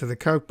related to the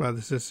Koch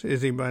brothers,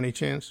 is he by any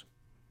chance?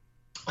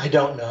 I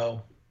don't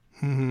know.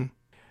 Mm-hmm.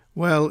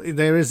 Well,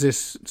 there is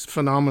this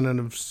phenomenon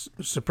of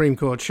Supreme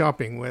Court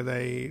shopping where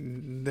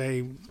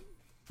they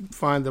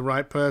find the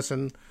right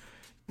person,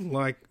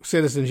 like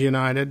Citizens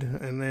United,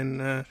 and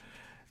then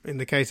in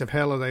the case of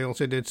Heller, they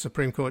also did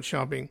Supreme Court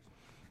shopping,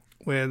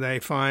 where they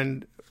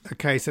find a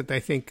case that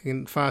they think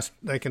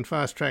they can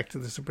fast track to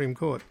the Supreme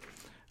Court.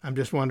 I'm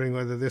just wondering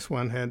whether this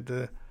one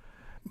had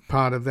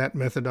part of that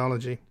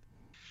methodology.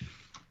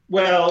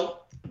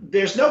 Well,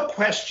 there's no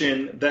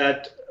question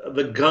that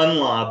the gun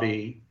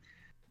lobby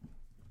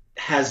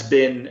has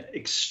been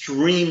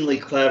extremely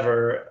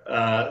clever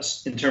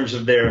in terms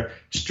of their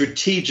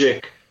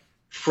strategic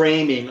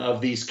framing of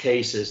these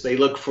cases. They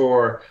look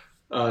for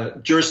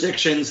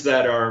jurisdictions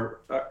that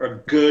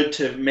are good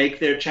to make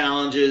their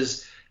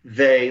challenges.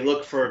 They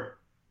look for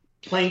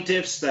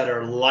plaintiffs that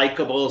are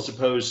likable as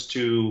opposed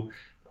to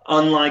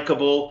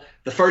unlikable.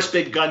 The first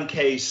big gun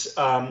case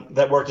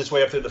that worked its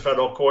way up through the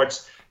federal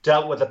courts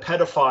dealt with a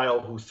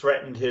pedophile who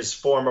threatened his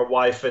former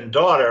wife and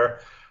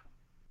daughter.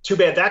 Too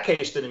bad that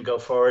case didn't go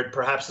forward.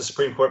 Perhaps the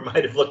Supreme Court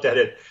might have looked at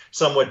it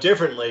somewhat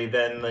differently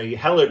than the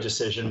Heller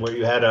decision, where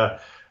you had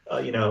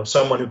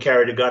someone who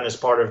carried a gun as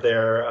part of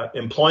their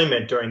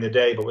employment during the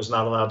day, but was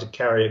not allowed to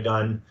carry a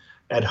gun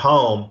at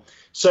home.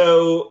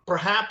 So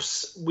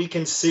perhaps we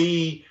can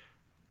see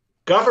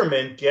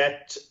government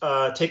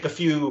take a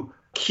few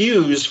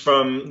cues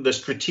from the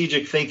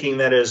strategic thinking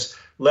that has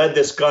led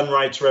this gun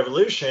rights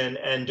revolution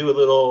and do a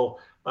little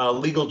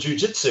legal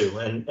jujitsu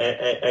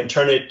and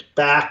turn it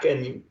back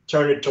and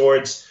turn it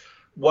towards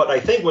what I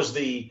think was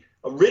the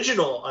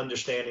original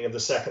understanding of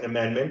the Second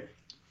Amendment,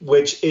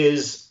 which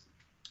is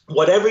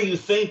whatever you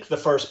think the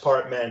first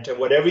part meant and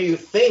whatever you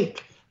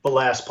think the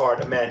last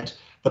part meant,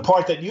 the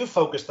part that you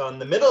focused on,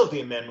 the middle of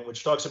the amendment,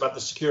 which talks about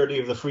the security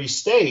of the free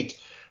state,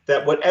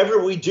 that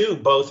whatever we do,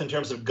 both in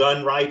terms of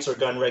gun rights or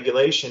gun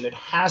regulation, it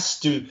has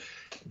to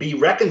be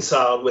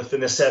reconciled with the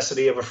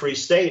necessity of a free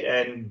state.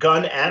 And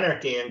gun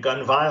anarchy and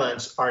gun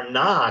violence are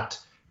not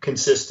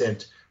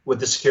consistent with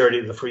the security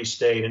of the free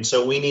state. And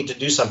so we need to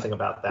do something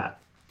about that.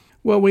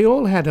 Well, we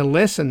all had a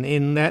lesson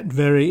in that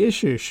very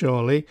issue,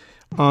 surely,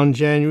 on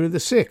January the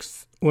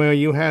 6th, where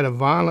you had a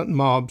violent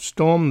mob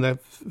storm the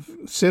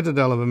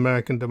citadel of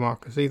American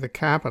democracy, the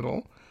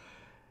Capitol.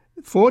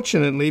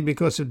 Fortunately,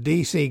 because of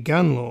D.C.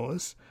 gun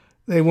laws,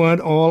 they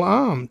weren't all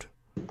armed.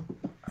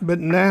 But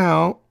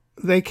now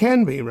they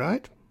can be,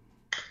 right?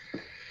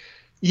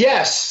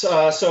 Yes.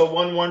 So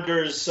one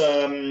wonders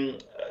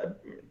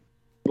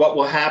what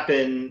will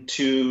happen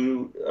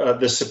to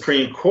the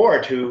Supreme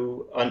Court,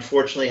 who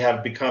unfortunately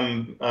have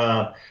become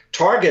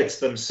targets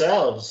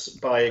themselves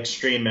by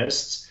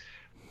extremists.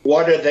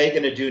 What are they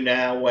going to do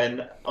now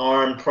when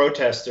armed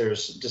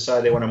protesters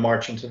decide they want to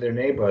march into their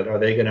neighborhood? Are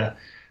they going to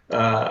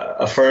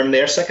affirm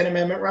their Second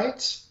Amendment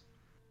rights?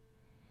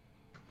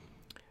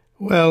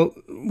 Well,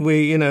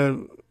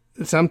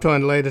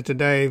 sometime later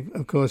today,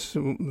 of course,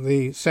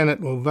 the Senate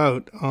will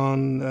vote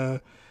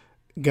on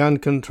gun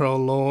control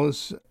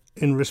laws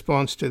in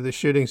response to the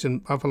shootings in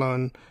Buffalo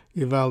and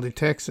Uvalde,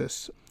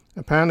 Texas.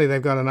 Apparently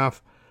they've got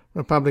enough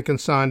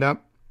Republicans signed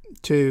up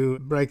to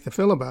break the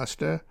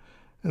filibuster,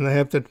 and they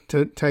have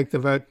to take the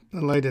vote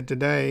later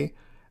today.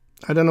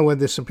 I don't know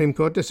whether the Supreme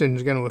Court decision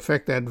is going to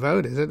affect that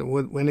vote, is it?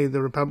 Would any of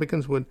the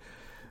Republicans would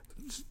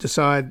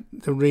decide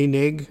to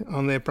renege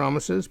on their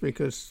promises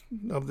because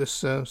of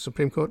this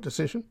Supreme Court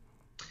decision?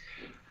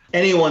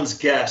 Anyone's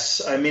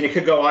guess. I mean, it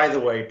could go either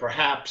way.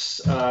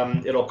 Perhaps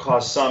it'll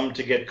cause some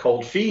to get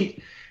cold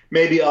feet.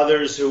 Maybe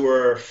others who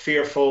are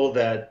fearful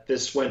that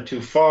this went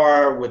too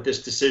far with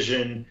this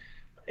decision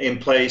in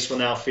place will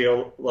now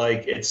feel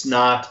like it's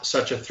not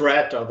such a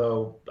threat,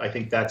 although I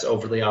think that's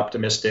overly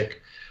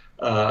optimistic.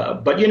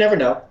 But you never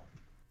know.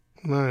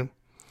 Right.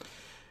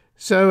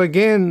 So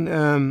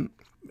again,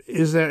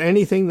 is there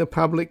anything the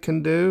public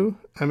can do?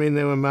 I mean,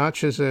 there were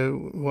marches, a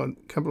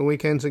couple of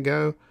weekends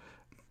ago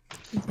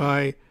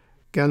by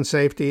gun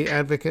safety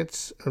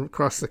advocates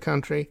across the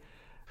country.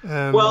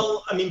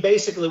 Well, I mean,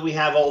 basically, we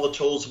have all the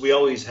tools we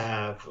always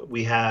have.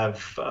 We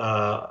have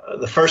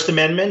the First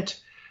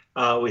Amendment.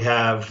 We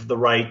have the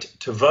right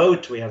to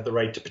vote. We have the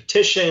right to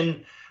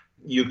petition.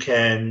 You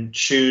can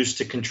choose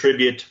to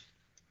contribute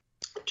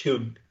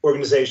to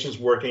organizations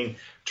working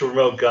to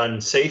promote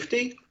gun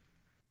safety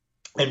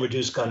and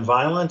reduce gun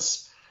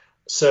violence.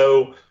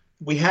 So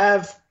we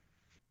have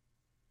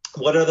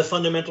what are the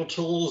fundamental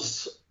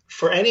tools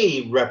for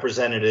any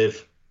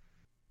representative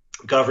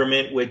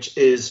government, which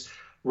is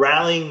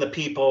rallying the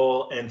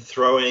people and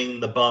throwing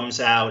the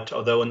bums out.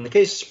 Although in the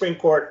case of the Supreme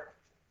Court,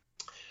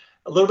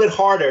 a little bit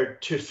harder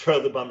to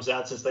throw the bums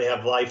out since they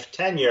have life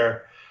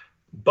tenure.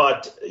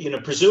 But,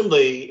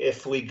 presumably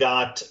if we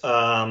got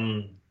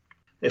a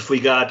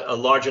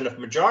large enough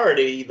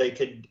majority, they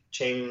could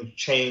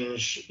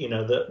change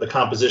the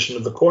composition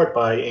of the court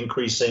by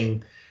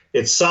increasing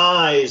its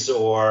size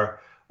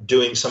or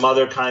doing some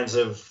other kinds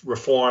of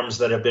reforms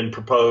that have been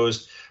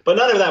proposed. But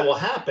none of that will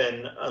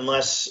happen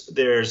unless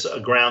there's a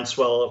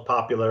groundswell of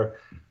popular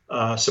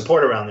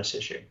support around this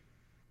issue.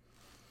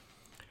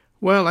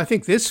 Well, I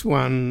think this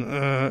one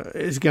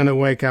is going to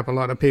wake up a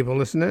lot of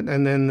people, isn't it?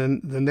 And then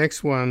the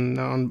next one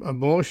on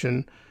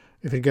abortion,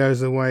 if it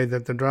goes the way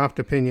that the draft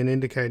opinion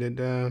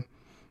indicated,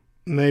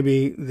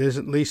 maybe there's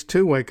at least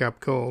 2 wake-up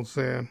calls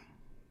there.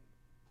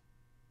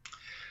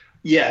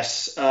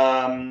 Yes.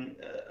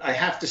 I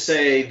have to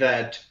say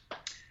that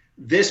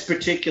this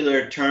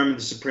particular term of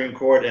the Supreme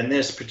Court and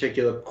this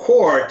particular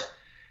court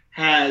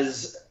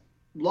has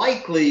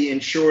likely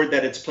ensured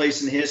that its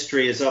place in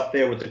history is up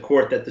there with the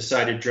court that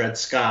decided Dred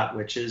Scott,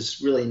 which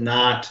is really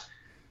not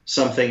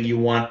something you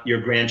want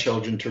your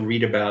grandchildren to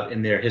read about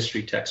in their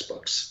history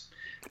textbooks.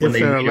 If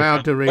they're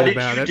allowed to read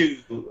about it. What did you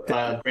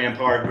do,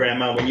 Grandpa or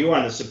Grandma, when you were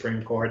on the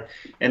Supreme Court,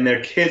 and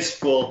their kids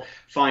will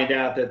find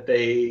out that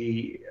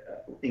they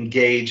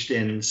engaged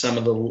in some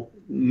of the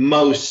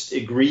most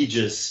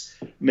egregious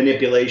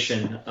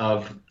manipulation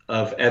of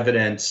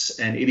evidence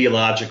and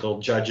ideological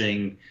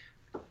judging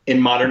in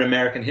modern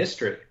American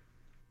history.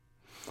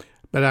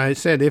 But I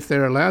said if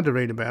they're allowed to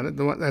read about it,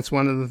 that's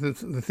one of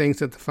the things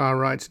that the far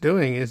right's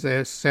doing, is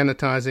they're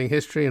sanitizing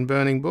history and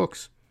burning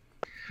books.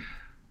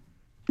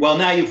 Well,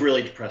 now you've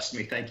really depressed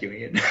me. Thank you,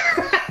 Ian.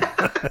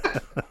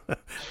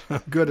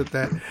 I'm good at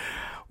that.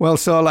 Well,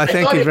 Saul, I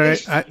thank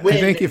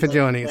you for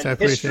joining us. I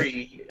appreciate it.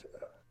 History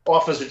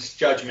offers its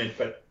judgment,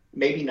 but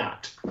maybe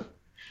not.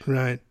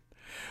 Right.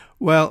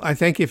 Well, I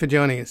thank you for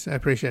joining us. I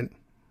appreciate it.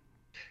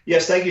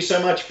 Yes, thank you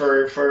so much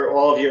for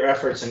all of your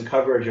efforts and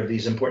coverage of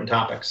these important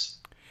topics.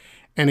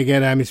 And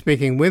again, I'm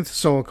speaking with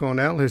Saul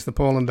Cornell, who's the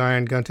Paul and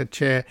Diane Gunter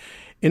Chair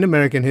in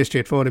American History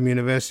at Fordham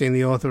University and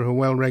the author of A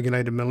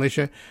Well-Regulated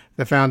Militia,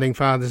 The Founding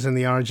Fathers and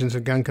the Origins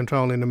of Gun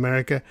Control in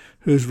America,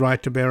 Whose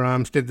Right to Bear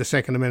Arms Did the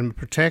Second Amendment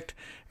Protect?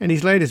 And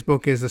his latest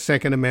book is The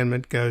Second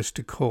Amendment Goes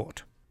to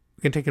Court.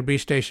 We can take a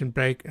brief station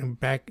break and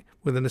back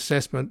with an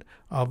assessment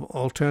of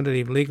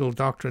alternative legal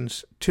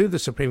doctrines to the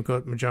Supreme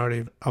Court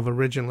majority of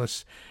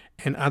originalists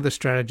and other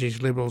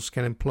strategies liberals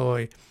can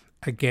employ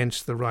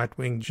against the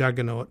right-wing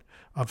juggernaut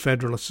of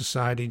Federalist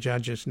Society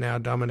judges now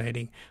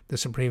dominating the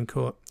Supreme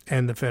Court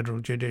and the federal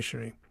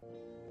judiciary.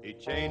 He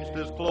changed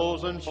his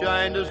clothes and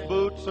shined his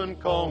boots and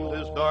combed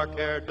his dark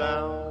hair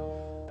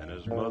down, and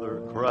his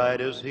mother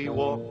cried as he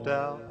walked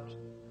out,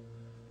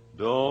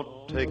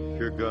 "Don't take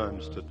your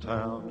guns to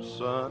town,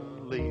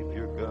 son, leave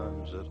your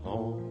guns at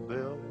home,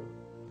 Bill.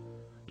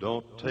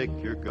 Don't take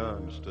your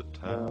guns to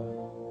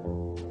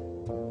town."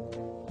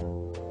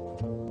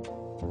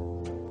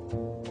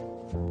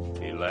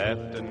 He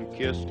laughed and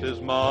kissed his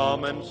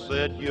mom and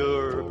said,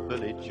 "Your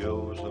Billy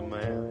Joe's a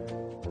man.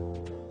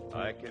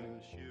 I can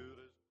shoot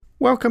his..."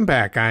 Welcome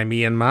back. I'm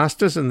Ian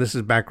Masters, and this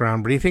is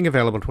Background Briefing,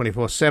 available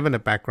 24/7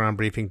 at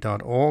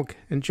backgroundbriefing.org.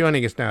 And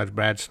joining us now is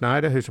Brad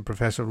Snyder, who's a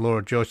professor of law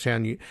at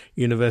Georgetown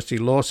University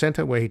Law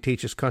Center, where he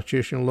teaches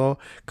constitutional law,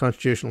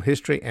 constitutional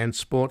history, and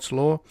sports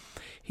law.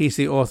 He's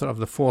the author of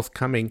the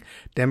forthcoming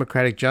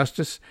Democratic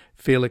Justice,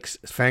 Felix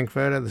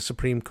Frankfurter, the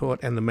Supreme Court,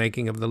 and the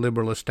Making of the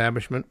Liberal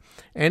Establishment.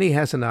 And he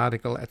has an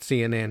article at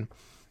CNN,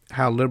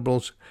 How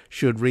Liberals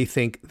Should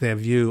Rethink Their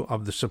View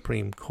of the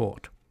Supreme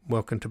Court.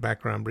 Welcome to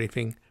Background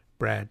Briefing,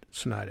 Brad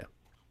Snyder.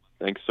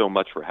 Thanks so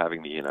much for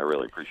having me, and I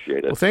really appreciate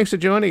it. Well, thanks for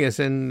joining us.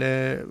 And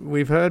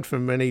we've heard for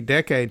many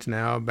decades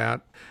now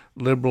about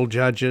liberal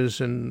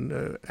judges and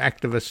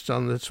activists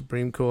on the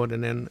Supreme Court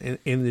and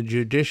in the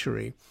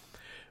judiciary.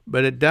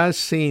 But it does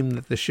seem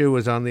that the shoe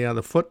is on the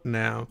other foot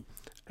now.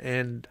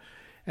 And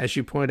as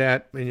you point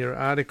out in your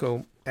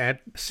article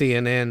at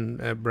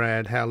CNN,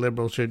 Brad, How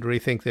Liberals Should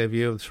Rethink Their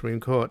View of the Supreme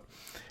Court,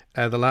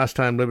 the last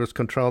time liberals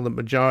controlled the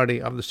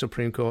majority of the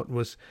Supreme Court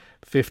was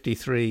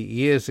 53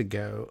 years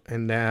ago.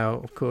 And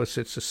now, of course,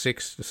 it's a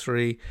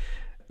 6-3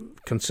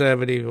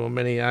 conservative, or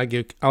many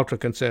argue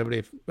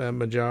ultra-conservative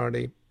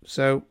majority.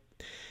 So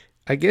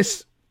I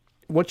guess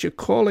what you're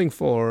calling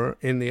for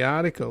in the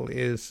article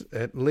is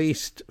at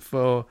least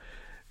for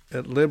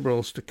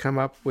liberals to come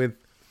up with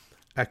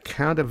a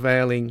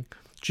countervailing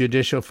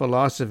judicial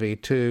philosophy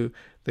to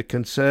the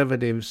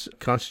conservatives'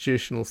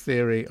 constitutional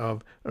theory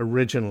of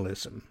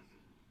originalism.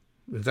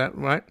 Is that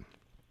right?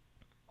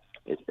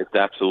 It's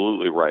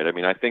absolutely right. I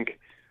mean, I think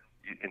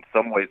in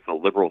some ways the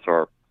liberals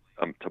are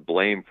to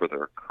blame for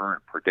their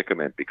current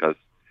predicament because,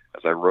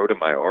 as I wrote in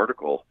my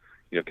article,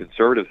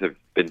 conservatives have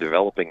been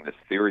developing this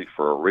theory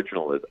for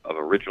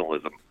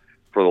originalism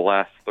for the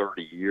last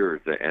 30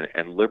 years,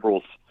 and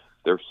liberals,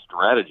 their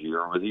strategy,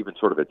 or was even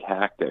sort of a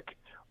tactic,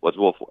 was,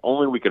 well, if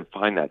only we can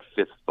find that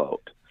fifth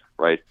vote,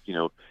 right?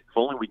 If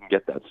only we can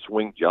get that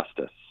swing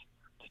justice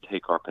to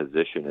take our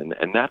position.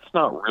 And that's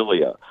not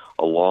really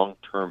a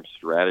long-term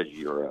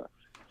strategy or a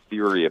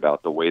theory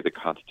about the way the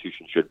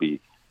Constitution should be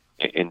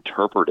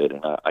interpreted.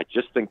 And I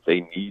just think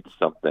they need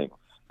something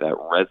that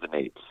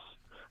resonates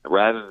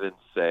rather than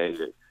say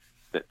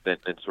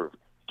that sort of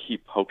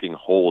keep poking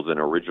holes in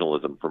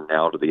originalism from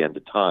now to the end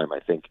of time. I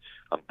think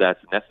that's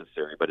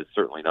necessary, but it's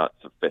certainly not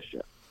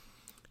sufficient.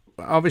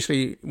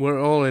 Obviously, we're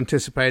all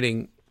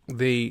anticipating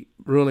the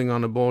ruling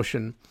on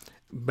abortion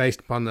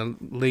based upon the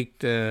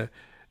leaked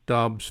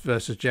Dobbs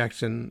versus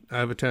Jackson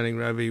overturning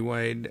Roe v.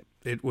 Wade.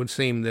 It would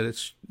seem that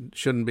it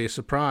shouldn't be a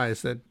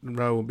surprise that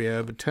Roe will be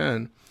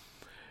overturned.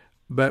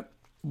 But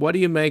what do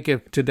you make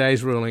of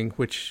today's ruling,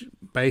 which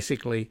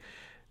basically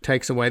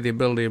takes away the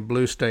ability of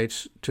blue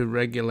states to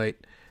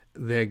regulate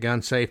their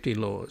gun safety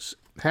laws?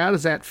 How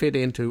does that fit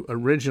into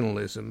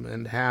originalism,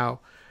 and how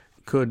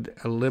could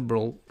a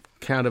liberal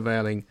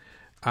countervailing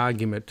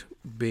argument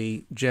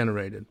be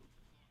generated?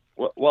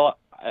 Well,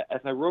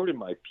 as I wrote in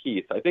my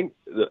piece, I think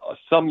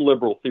some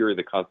liberal theory of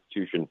the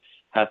Constitution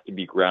has to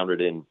be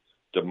grounded in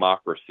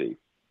democracy,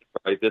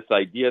 right? This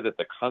idea that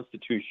the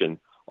Constitution,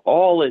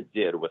 all it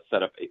did was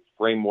set up a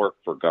framework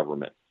for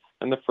government.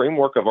 And the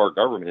framework of our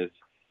government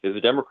is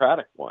a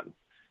democratic one.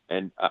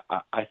 And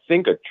I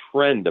think a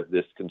trend of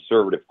this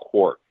conservative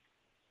court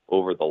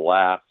over the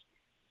last,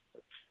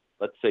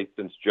 let's say,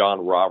 since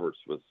John Roberts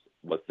was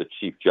the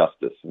Chief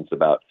Justice, since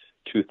about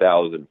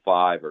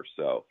 2005 or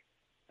so,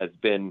 has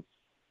been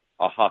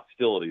a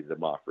hostility to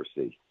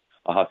democracy,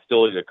 a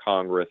hostility to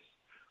Congress,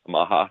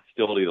 a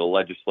hostility to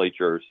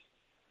legislatures,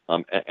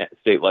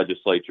 state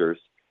legislatures.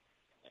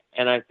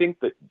 And I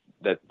think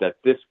that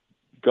this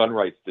gun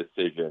rights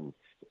decision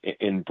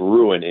in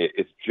Bruen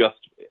is just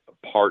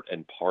part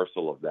and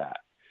parcel of that.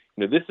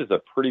 This is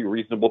a pretty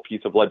reasonable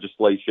piece of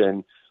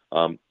legislation.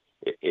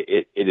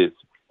 It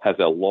has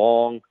a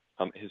long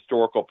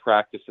historical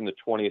practice in the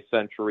 20th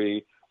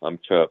century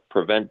to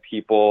prevent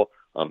people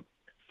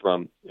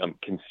from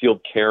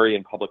concealed carry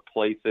in public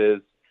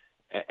places.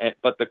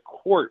 But the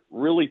court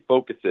really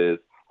focuses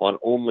on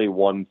only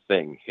one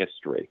thing,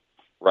 history,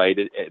 right?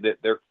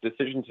 Their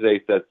decision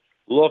today says,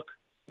 look,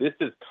 this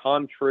is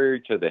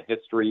contrary to the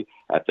history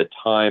at the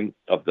time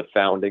of the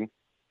founding.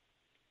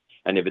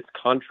 And if it's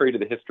contrary to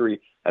the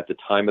history at the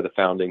time of the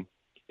founding,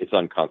 it's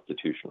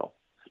unconstitutional.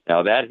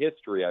 Now, that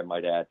history, I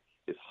might add,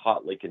 is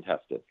hotly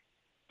contested.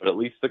 But at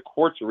least the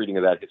court's reading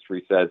of that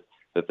history says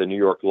that the New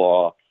York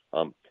law,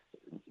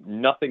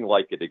 nothing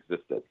like it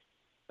existed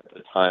at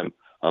the time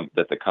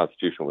that the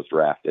Constitution was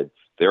drafted.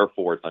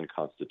 Therefore, it's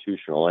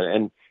unconstitutional.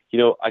 And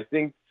I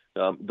think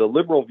the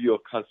liberal view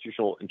of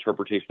constitutional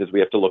interpretation is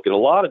we have to look at a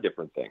lot of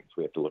different things.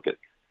 We have to look at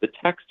the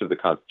text of the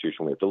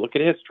Constitution. We have to look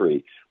at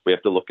history. We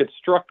have to look at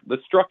the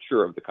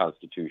structure of the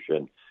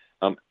Constitution.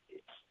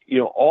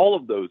 All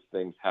of those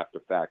things have to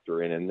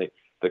factor in. And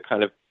the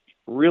kind of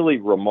really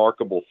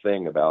remarkable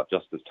thing about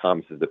Justice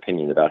Thomas's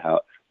opinion about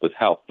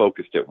how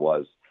focused it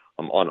was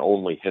on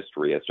only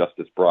history, as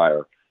Justice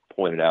Breyer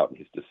pointed out in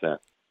his dissent.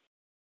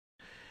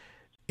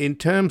 In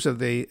terms of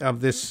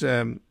this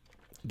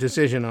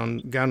decision on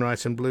gun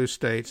rights in blue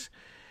states,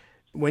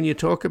 when you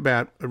talk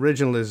about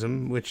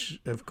originalism, which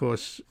of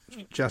course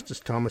Justice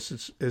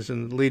Thomas is a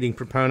leading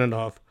proponent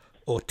of,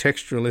 or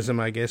textualism,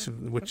 I guess,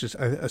 which is,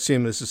 I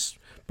assume is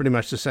pretty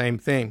much the same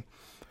thing,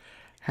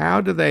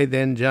 how do they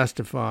then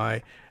justify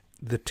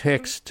the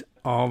text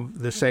of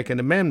the Second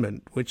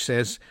Amendment, which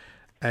says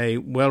a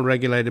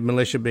well-regulated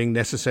militia being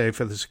necessary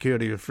for the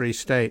security of a free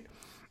state,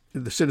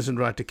 the citizen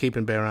right to keep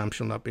and bear arms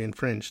shall not be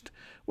infringed?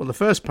 Well, the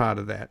first part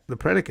of that, the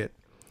predicate,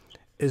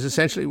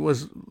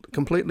 was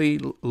completely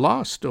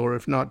lost, or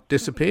if not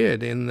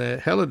disappeared, in the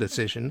Heller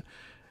decision,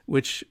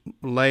 which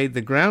laid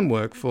the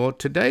groundwork for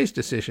today's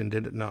decision,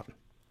 did it not?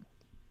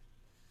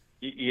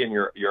 Ian,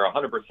 you're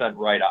 100%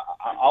 right.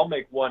 I'll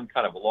make one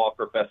kind of law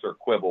professor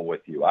quibble with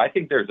you. I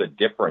think there's a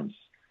difference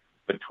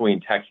between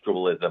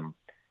textualism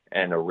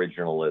and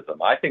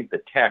originalism. I think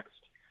the text,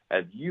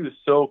 as you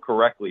so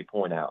correctly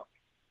point out,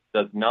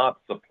 does not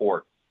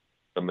support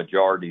the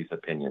majority's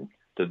opinion,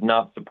 does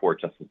not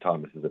support Justice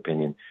Thomas's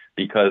opinion,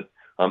 because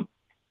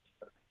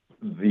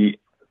the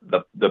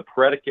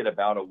predicate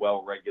about a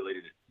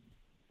well-regulated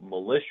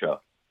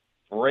militia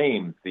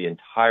frames the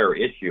entire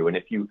issue. And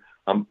if you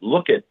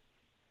look at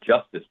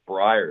Justice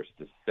Breyer's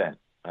dissent,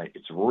 right,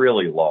 it's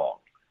really long,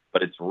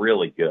 but it's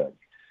really good.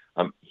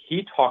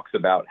 he talks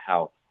about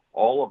how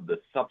all of the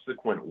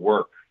subsequent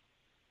work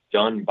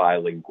done by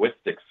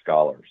linguistic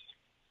scholars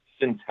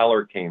since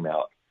Heller came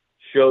out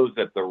shows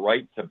that the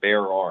right to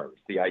bear arms,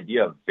 the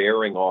idea of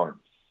bearing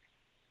arms,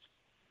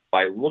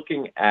 by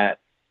looking at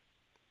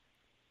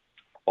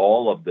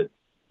all of the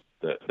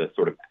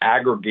sort of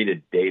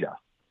aggregated data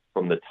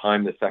from the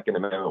time the Second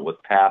Amendment was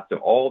passed to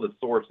all the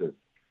sources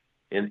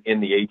in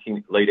the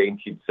late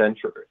 18th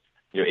century,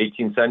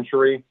 18th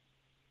century,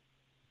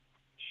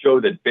 show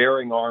that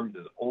bearing arms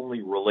is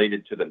only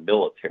related to the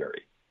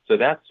military. So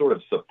that sort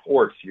of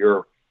supports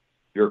your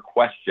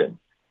question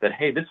that,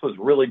 hey, this was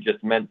really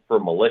just meant for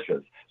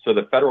militias. So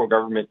the federal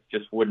government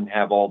just wouldn't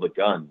have all the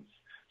guns.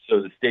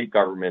 So the state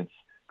governments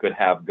could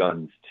have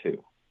guns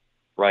too,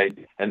 right?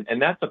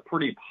 And that's a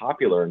pretty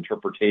popular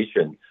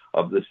interpretation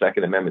of the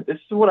Second Amendment. This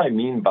is what I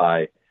mean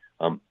by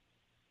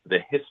the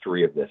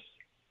history of this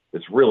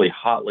really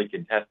hotly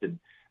contested,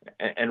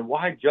 and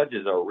why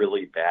judges are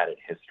really bad at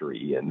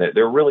history. And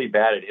they're really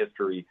bad at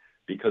history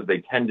because they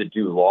tend to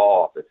do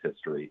law office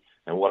history.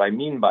 And what I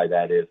mean by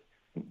that is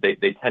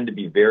they tend to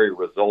be very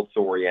results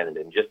oriented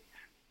and just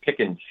pick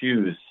and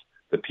choose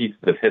the pieces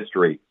of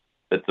history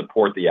that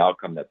support the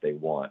outcome that they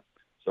want.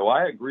 So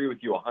I agree with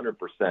you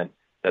 100%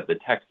 that the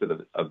text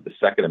of the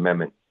Second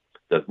Amendment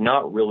does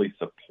not really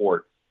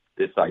support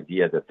this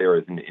idea that there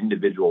is an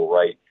individual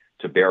right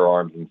to bear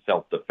arms in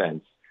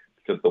self-defense,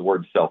 because the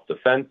words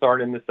self-defense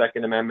aren't in the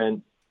Second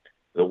Amendment,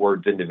 the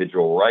words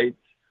individual rights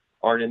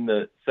aren't in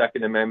the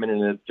Second Amendment,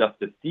 and as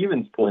Justice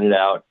Stevens pointed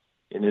out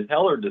in his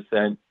Heller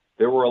dissent,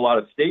 there were a lot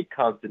of state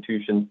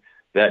constitutions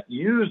that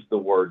used the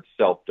word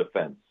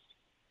self-defense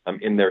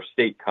in their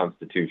state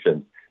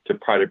constitutions to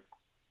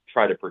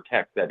try to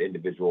protect that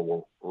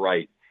individual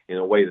right in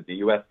a way that the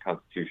U.S.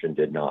 Constitution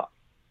did not.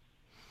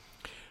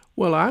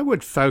 Well, I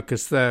would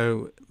focus,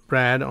 though,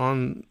 Brad,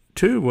 on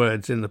two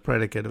words in the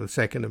predicate of the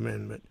Second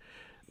Amendment: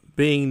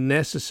 being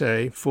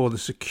necessary for the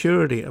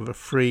security of a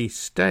free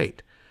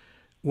state.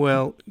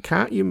 Well,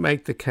 can't you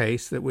make the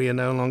case that we are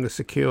no longer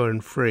secure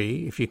and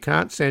free if you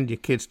can't send your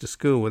kids to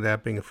school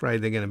without being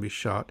afraid they're going to be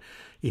shot,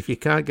 if you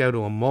can't go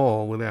to a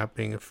mall without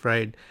being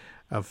afraid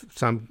of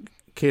some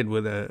kid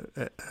with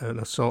an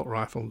assault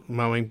rifle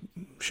mowing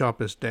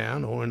shoppers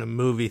down, or in a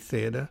movie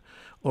theater,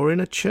 or in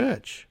a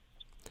church?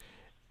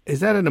 Is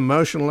that an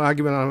emotional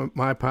argument on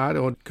my part,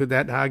 or could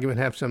that argument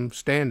have some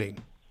standing?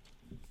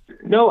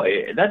 No,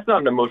 that's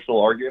not an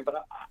emotional argument,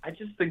 but I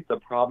just think the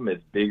problem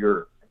is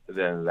bigger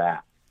than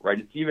that, right?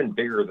 It's even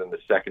bigger than the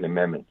Second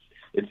Amendment.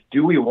 It's,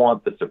 do we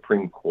want the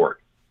Supreme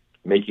Court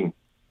making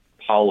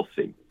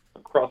policy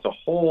across a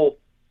whole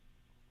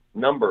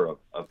number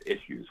of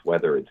issues,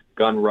 whether it's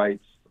gun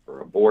rights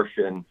or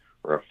abortion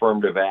or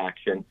affirmative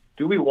action?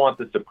 Do we want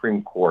the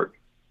Supreme Court,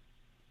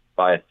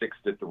 by a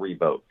 6-3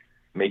 vote,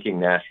 making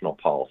national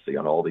policy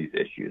on all these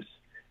issues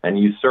and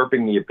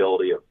usurping the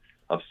ability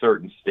of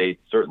certain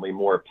states, certainly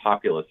more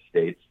populous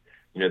states,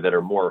 that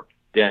are more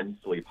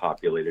densely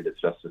populated, as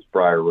Justice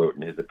Breyer wrote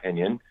in his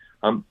opinion,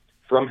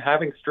 from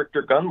having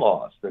stricter gun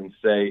laws than,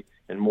 say,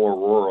 in more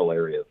rural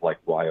areas like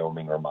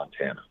Wyoming or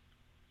Montana,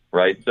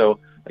 right? So,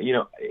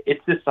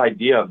 it's this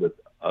idea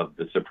of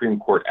the Supreme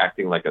Court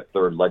acting like a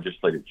third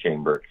legislative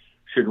chamber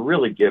should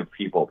really give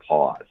people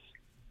pause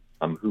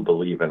who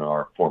believe in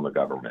our form of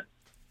government.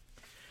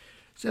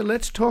 So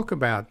let's talk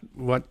about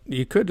what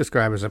you could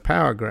describe as a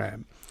power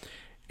grab.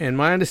 And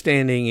my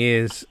understanding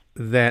is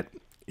that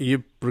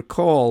you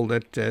recall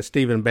that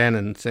Stephen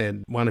Bannon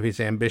said one of his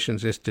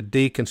ambitions is to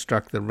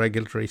deconstruct the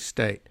regulatory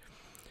state.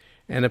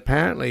 And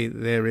apparently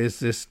there is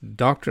this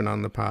doctrine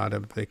on the part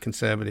of the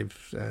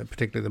conservatives,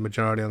 particularly the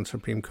majority on the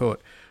Supreme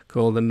Court,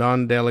 called the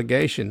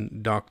non-delegation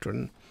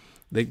doctrine,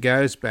 that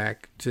goes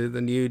back to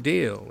the New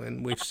Deal.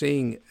 And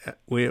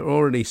we're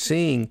already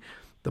seeing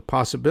the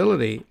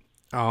possibility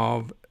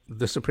of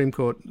the Supreme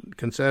Court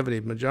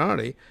conservative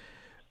majority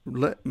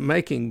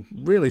making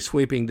really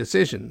sweeping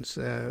decisions.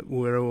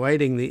 We're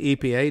awaiting the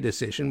EPA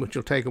decision, which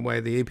will take away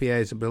the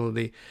EPA's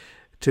ability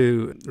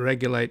to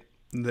regulate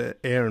the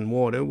air and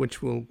water,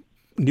 which will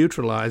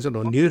neutralize it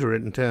or neuter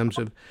it in terms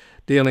of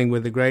dealing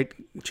with the great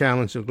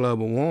challenge of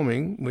global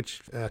warming,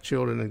 which our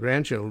children and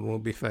grandchildren will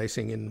be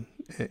facing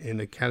in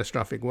a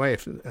catastrophic way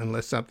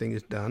unless something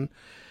is done.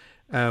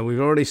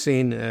 We've already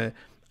seen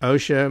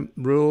OSHA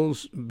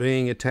rules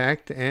being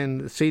attacked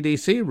and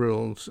CDC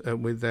rules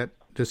with that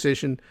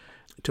decision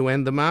to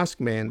end the mask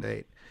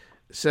mandate.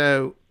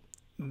 So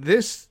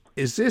is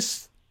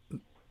this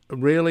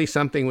really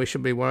something we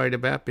should be worried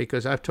about?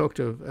 Because I've talked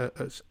to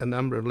a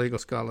number of legal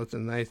scholars,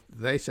 and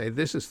they say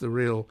this is the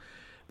real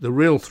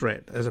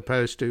threat, as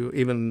opposed to,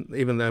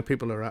 even though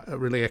people are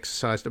really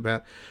exercised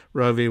about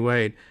Roe v.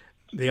 Wade,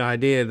 the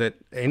idea that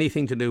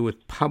anything to do with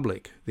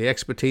the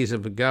expertise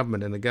of the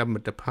government and the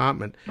government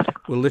department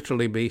will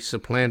literally be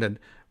supplanted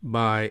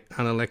by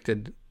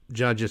unelected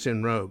judges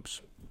in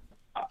robes.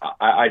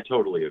 I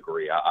totally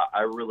agree.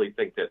 I really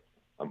think that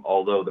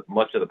although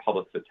much of the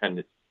public's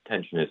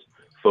attention is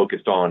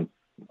focused on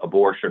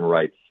abortion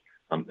rights,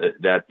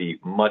 that the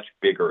much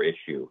bigger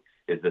issue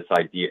is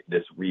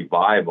this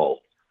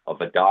revival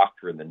of a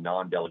doctrine, the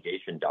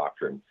non-delegation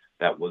doctrine,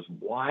 that was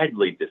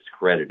widely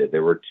discredited.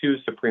 There were two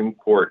Supreme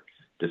Court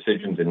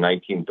decisions in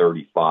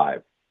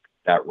 1935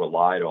 that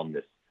relied on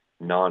this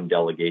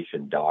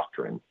non-delegation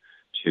doctrine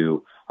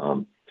to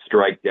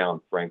strike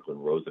down Franklin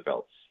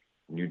Roosevelt's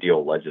New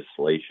Deal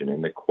legislation.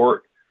 And the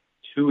court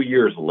 2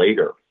 years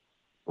later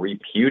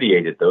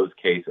repudiated those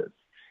cases.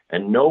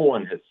 And no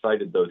one has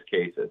cited those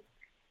cases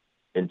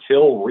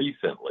until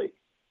recently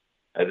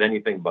as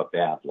anything but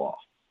bad law.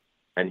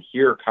 And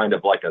here, kind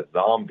of like a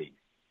zombie,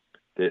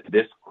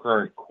 this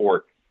current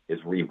court is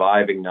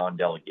reviving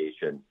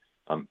non-delegation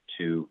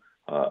to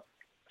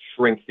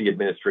shrink the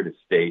administrative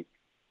state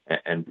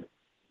and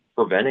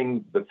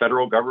preventing the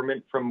federal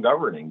government from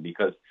governing,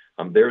 because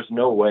there's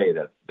no way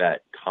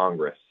that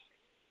Congress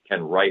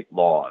can write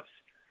laws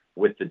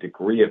with the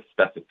degree of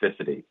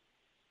specificity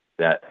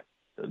that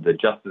the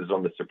justices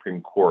on the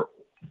Supreme Court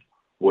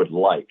would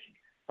like.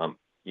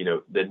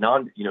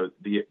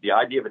 The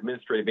idea of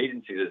administrative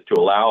agencies is to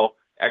allow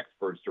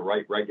experts to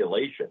write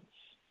regulations,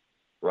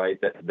 right,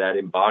 that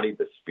embody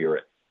the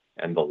spirit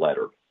and the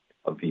letter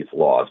of these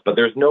laws. But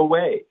there's no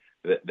way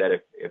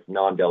that if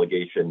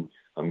non-delegation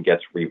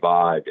gets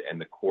revived and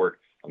the court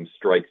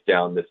strikes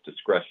down this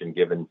discretion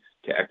given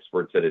to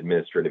experts at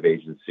administrative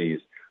agencies,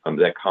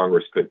 that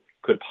Congress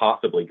could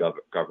possibly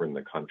govern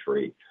the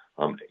country.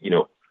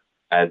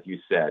 As you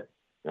said,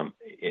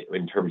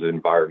 in terms of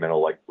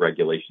environmental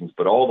regulations,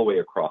 but all the way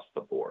across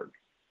the board,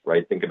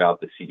 right? Think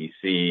about the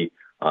CDC.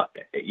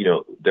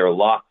 There are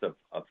lots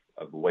of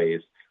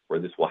ways where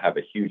this will have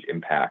a huge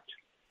impact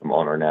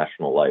on our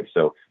national life.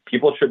 So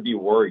people should be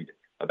worried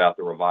about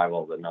the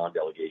revival of the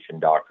non-delegation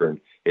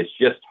doctrine. It's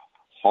just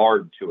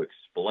hard to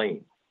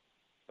explain,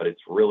 but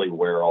it's really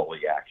where all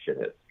the action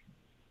is.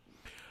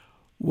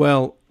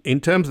 Well, in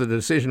terms of the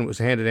decision that was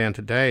handed down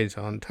today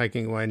on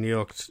taking away New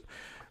York's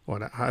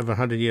over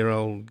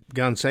 100-year-old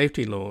gun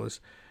safety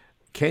laws,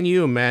 can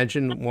you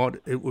imagine what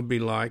it would be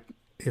like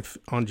if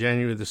on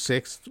January the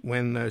 6th,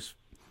 when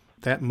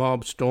that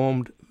mob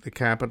stormed the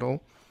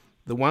Capitol,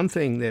 the one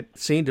thing that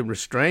seemed to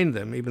restrain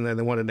them, even though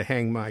they wanted to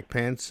hang Mike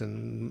Pence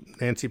and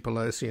Nancy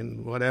Pelosi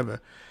and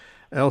whatever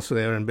else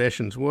their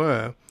ambitions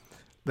were,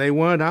 they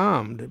weren't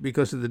armed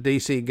because of the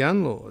D.C.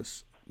 gun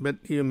laws. But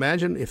you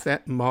imagine if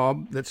that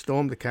mob that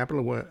stormed the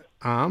Capitol were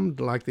armed,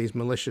 like these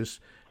militias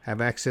have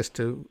access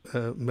to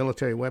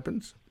military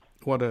weapons,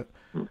 what a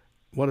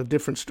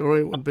different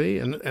story it would be.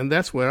 And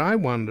that's where I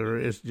wonder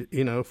is,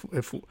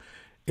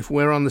 if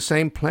we're on the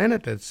same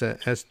planet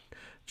as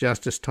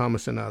Justice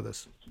Thomas and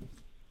others.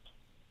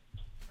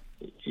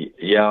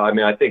 Yeah,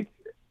 I think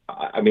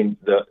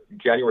the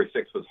January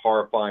 6th was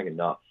horrifying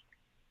enough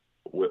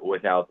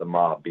without the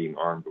mob being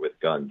armed with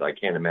guns. I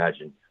can't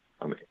imagine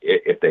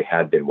if they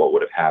had been, what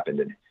would have happened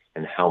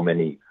and how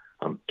many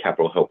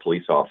Capitol Hill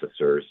police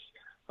officers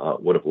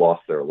would have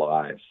lost their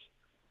lives.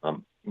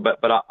 But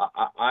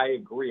I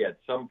agree. At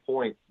some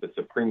point, the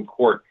Supreme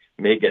Court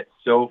may get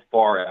so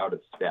far out of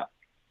step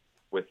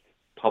with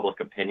public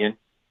opinion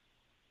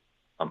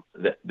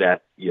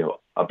that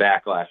a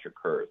backlash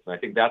occurs. And I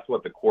think that's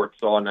what the court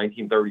saw in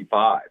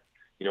 1935.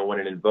 When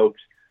it invoked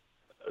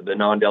the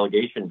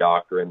non-delegation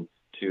doctrine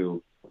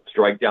to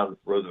strike down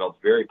Roosevelt's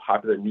very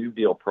popular New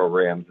Deal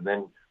programs, and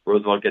then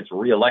Roosevelt gets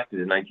reelected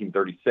in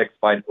 1936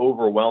 by an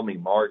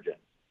overwhelming margin.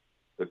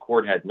 The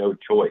court had no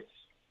choice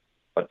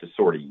but to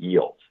sort of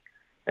yield.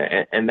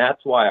 And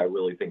that's why I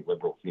really think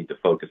liberals need to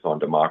focus on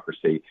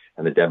democracy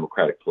and the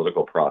democratic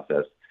political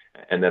process,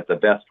 and that the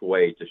best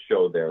way to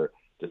show their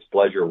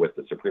displeasure with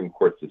the Supreme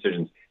Court's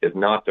decisions is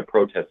not to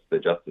protest the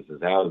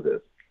justices'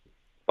 houses,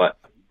 but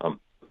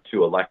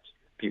to elect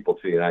people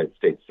to the United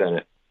States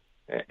Senate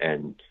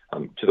and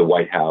to the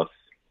White House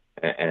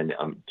and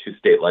to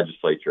state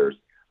legislatures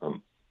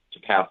to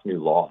pass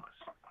new laws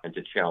and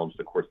to challenge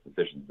the court's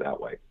decisions that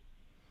way.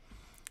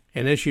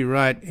 And as you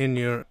write in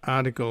your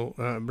article,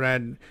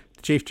 Brad,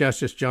 Chief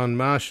Justice John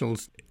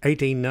Marshall's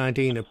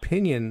 1819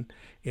 opinion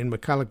in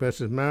McCulloch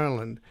versus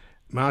Maryland,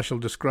 Marshall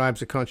describes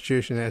the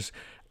Constitution as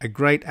a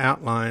great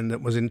outline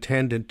that was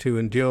intended to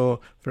endure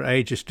for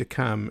ages to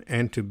come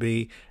and to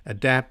be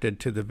adapted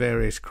to the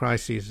various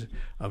crises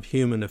of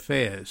human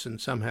affairs.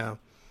 And somehow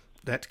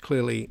that's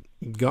clearly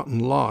gotten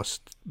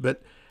lost.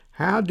 But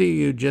how do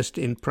you, just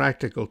in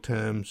practical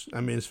terms,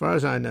 as far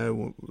as I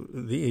know,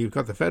 you've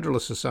got the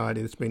Federalist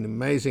Society that's been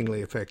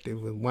amazingly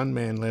effective with one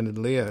man, Leonard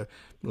Leo,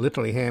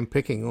 literally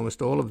handpicking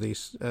almost all of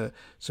these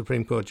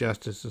Supreme Court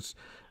justices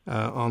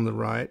on the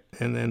right,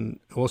 and then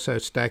also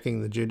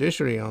stacking the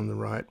judiciary on the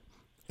right.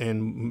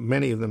 And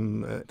many of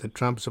them that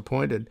Trump's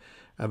appointed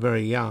are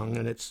very young,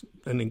 and it's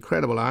an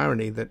incredible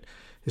irony that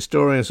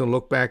historians will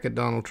look back at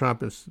Donald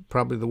Trump as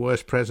probably the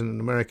worst president in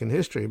American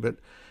history, but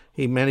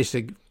he managed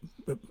to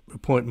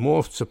appoint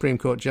more Supreme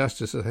Court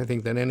justices, I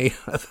think, than any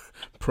other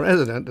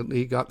president.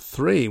 He got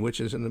 3, which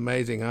is an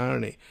amazing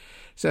irony.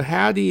 So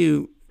how do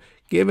you,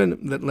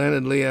 given that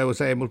Leonard Leo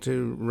was able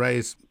to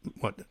raise,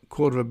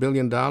 $250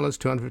 million,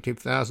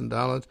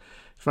 $250,000, as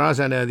far as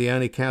I know, the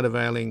only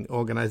countervailing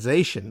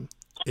organization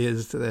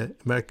is the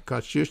American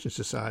Constitution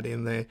Society,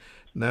 and they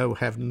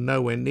have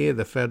nowhere near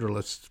the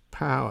Federalist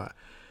power.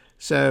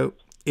 So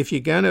if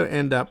you're going to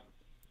end up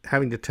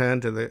having to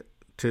turn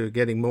to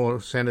getting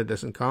more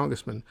senators and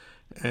congressmen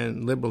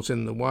and liberals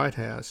in the White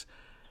House,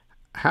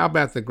 how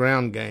about the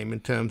ground game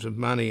in terms of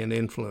money and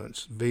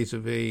influence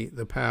vis-a-vis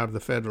the power of the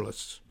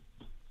Federalists?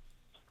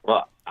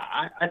 Well,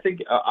 I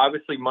think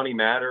obviously money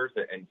matters,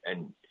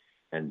 and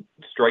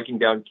striking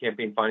down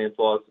campaign finance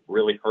laws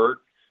really hurt.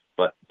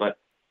 But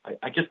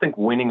I just think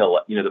winning,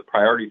 the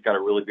priority's got to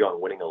really be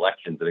on winning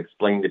elections and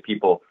explaining to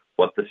people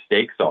what the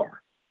stakes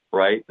are,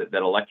 right? That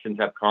elections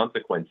have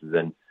consequences,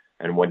 and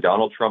when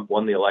Donald Trump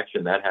won the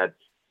election, that had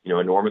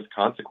enormous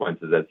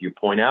consequences. As you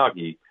point out,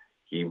 he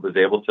was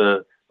able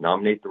to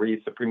nominate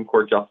 3 Supreme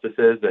Court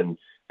justices and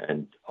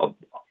a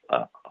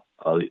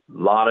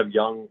lot of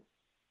young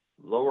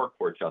lower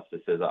court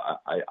justices.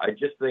 I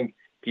just think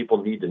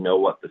people need to know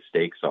what the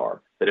stakes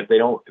are. That if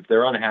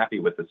they're unhappy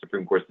with the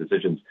Supreme Court's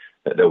decisions,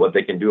 that what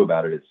they can do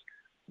about it is,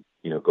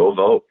 go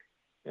vote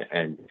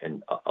and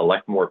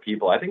elect more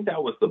people. I think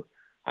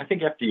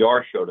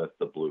FDR showed us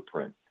the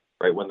blueprint,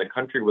 right? When the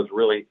country was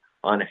really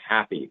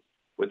unhappy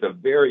with a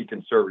very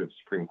conservative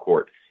Supreme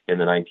Court in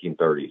the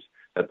 1930s,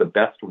 that the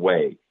best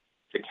way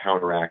to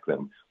counteract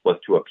them was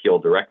to appeal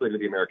directly to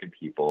the American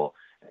people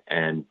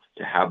and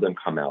to have them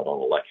come out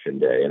on election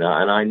day. And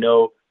I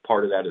know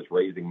part of that is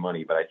raising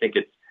money, but I think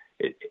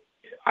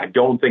I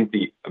don't think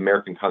the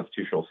American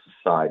Constitutional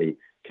Society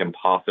can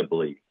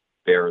possibly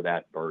bear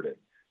that burden,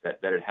 that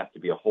it has to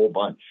be a whole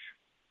bunch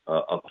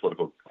of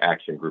political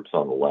action groups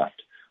on the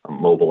left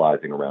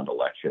mobilizing around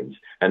elections.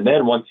 And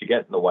then once you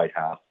get in the White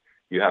House,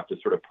 you have to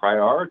sort of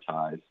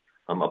prioritize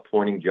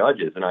appointing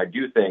judges. And I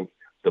do think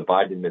the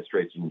Biden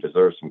administration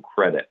deserves some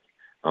credit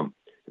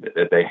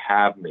that they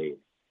have made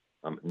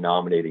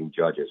nominating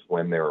judges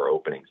when there are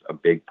openings a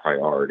big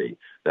priority.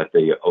 That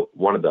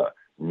one of the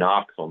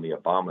knocks on the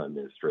Obama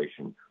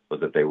administration was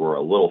that they were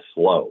a little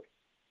slow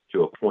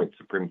to appoint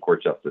Supreme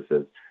Court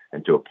justices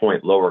and to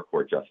appoint lower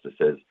court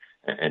justices.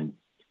 And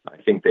I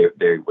think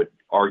they would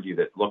argue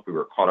that, look, we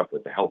were caught up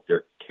with the health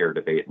care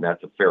debate, and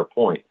that's a fair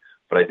point.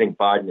 But I think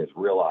Biden has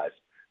realized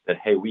that,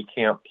 hey, we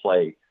can't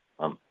play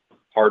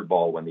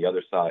hardball when the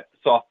other side,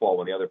 softball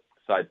when the other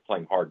side's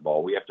playing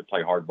hardball. We have to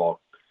play hardball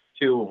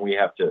too, and we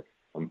have to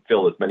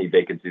fill as many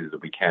vacancies as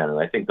we can. And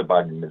I think the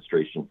Biden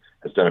administration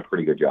has done a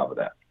pretty good job of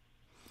that.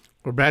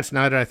 Well, Brad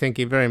Snyder, I thank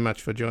you very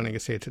much for joining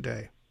us here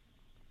today.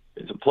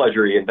 It's a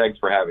pleasure, Ian. Thanks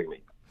for having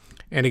me.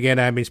 And again,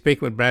 I've been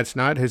speaking with Brad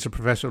Snyder, who's a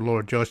professor of law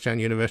at Georgetown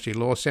University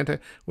Law Center,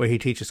 where he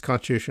teaches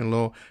constitutional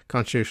law,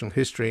 constitutional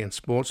history, and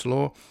sports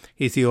law.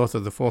 He's the author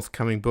of the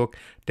forthcoming book,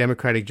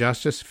 Democratic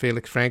Justice,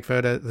 Felix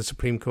Frankfurter, the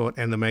Supreme Court,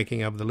 and the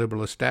Making of the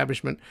Liberal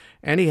Establishment.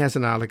 And he has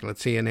an article at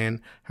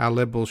CNN, How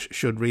Liberals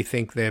Should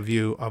Rethink Their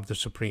View of the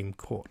Supreme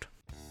Court.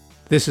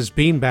 This has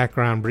been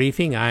Background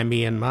Briefing. I'm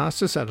Ian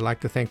Masters. I'd like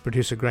to thank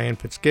producer Graham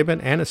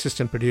Fitzgibbon and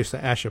assistant producer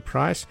Asher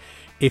Price.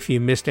 If you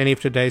missed any of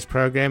today's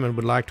program and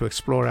would like to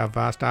explore our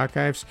vast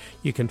archives,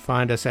 you can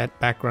find us at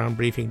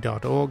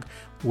backgroundbriefing.org,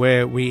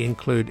 where we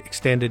include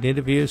extended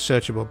interviews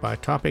searchable by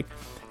topic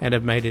and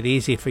have made it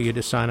easy for you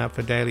to sign up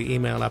for daily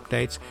email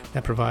updates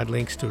that provide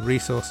links to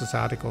resources,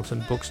 articles,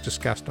 and books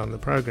discussed on the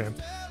program.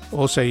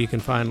 Also, you can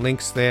find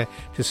links there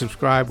to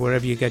subscribe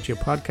wherever you get your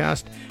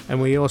podcast,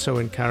 and we also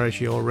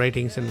encourage your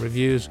ratings and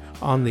reviews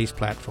on these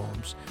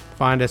platforms.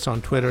 Find us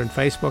on Twitter and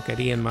Facebook at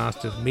Ian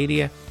Masters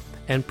Media,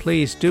 and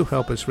please do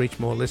help us reach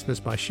more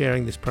listeners by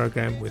sharing this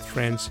program with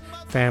friends,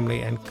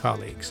 family, and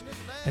colleagues.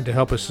 And to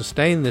help us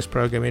sustain this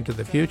program into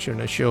the future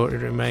and assure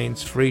it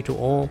remains free to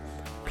all,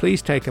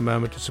 please take a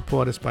moment to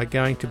support us by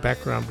going to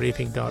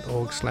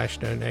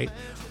backgroundbriefing.org/donate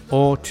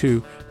or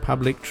to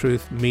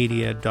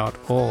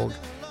publictruthmedia.org,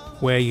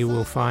 where you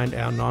will find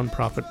our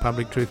non-profit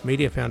Public Truth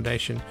Media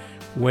Foundation,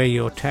 where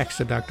your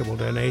tax-deductible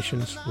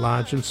donations,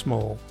 large and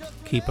small,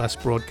 keep us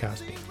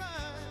broadcasting.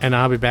 And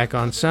I'll be back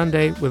on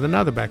Sunday with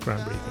another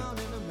Background Briefing.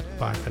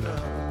 Bye for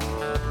now.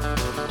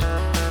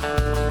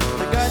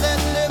 The guy that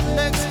lived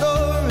next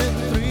door in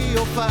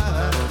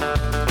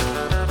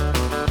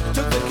 305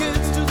 took the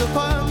kids to the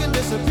park and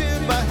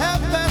disappeared by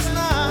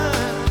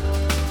 9:30.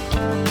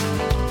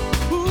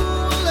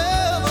 Who'll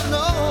ever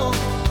know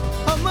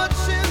how much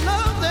she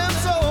loved them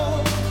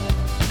so?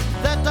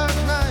 That dark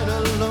night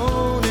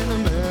alone in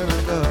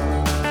America.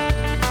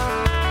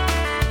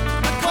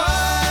 A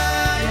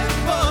quiet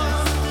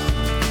voice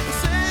was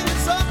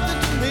singing something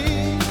to me.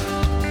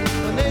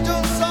 An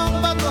angel song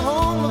about the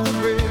home of the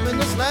brave in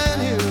this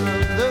land here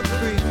of the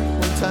free.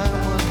 One time,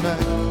 one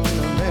night in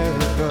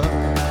America.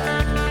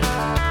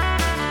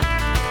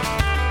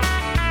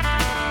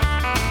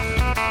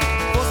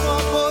 Four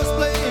small boys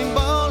playing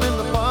ball in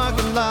the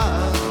parking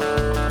lot.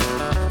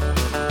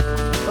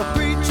 A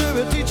preacher,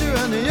 a teacher,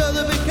 and the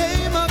other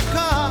became a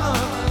car.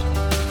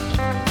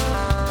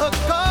 A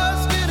car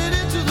skidded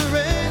into the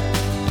rain,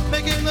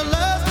 making the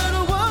last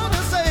little one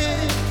to say,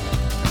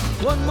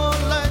 one more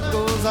light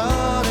goes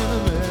out.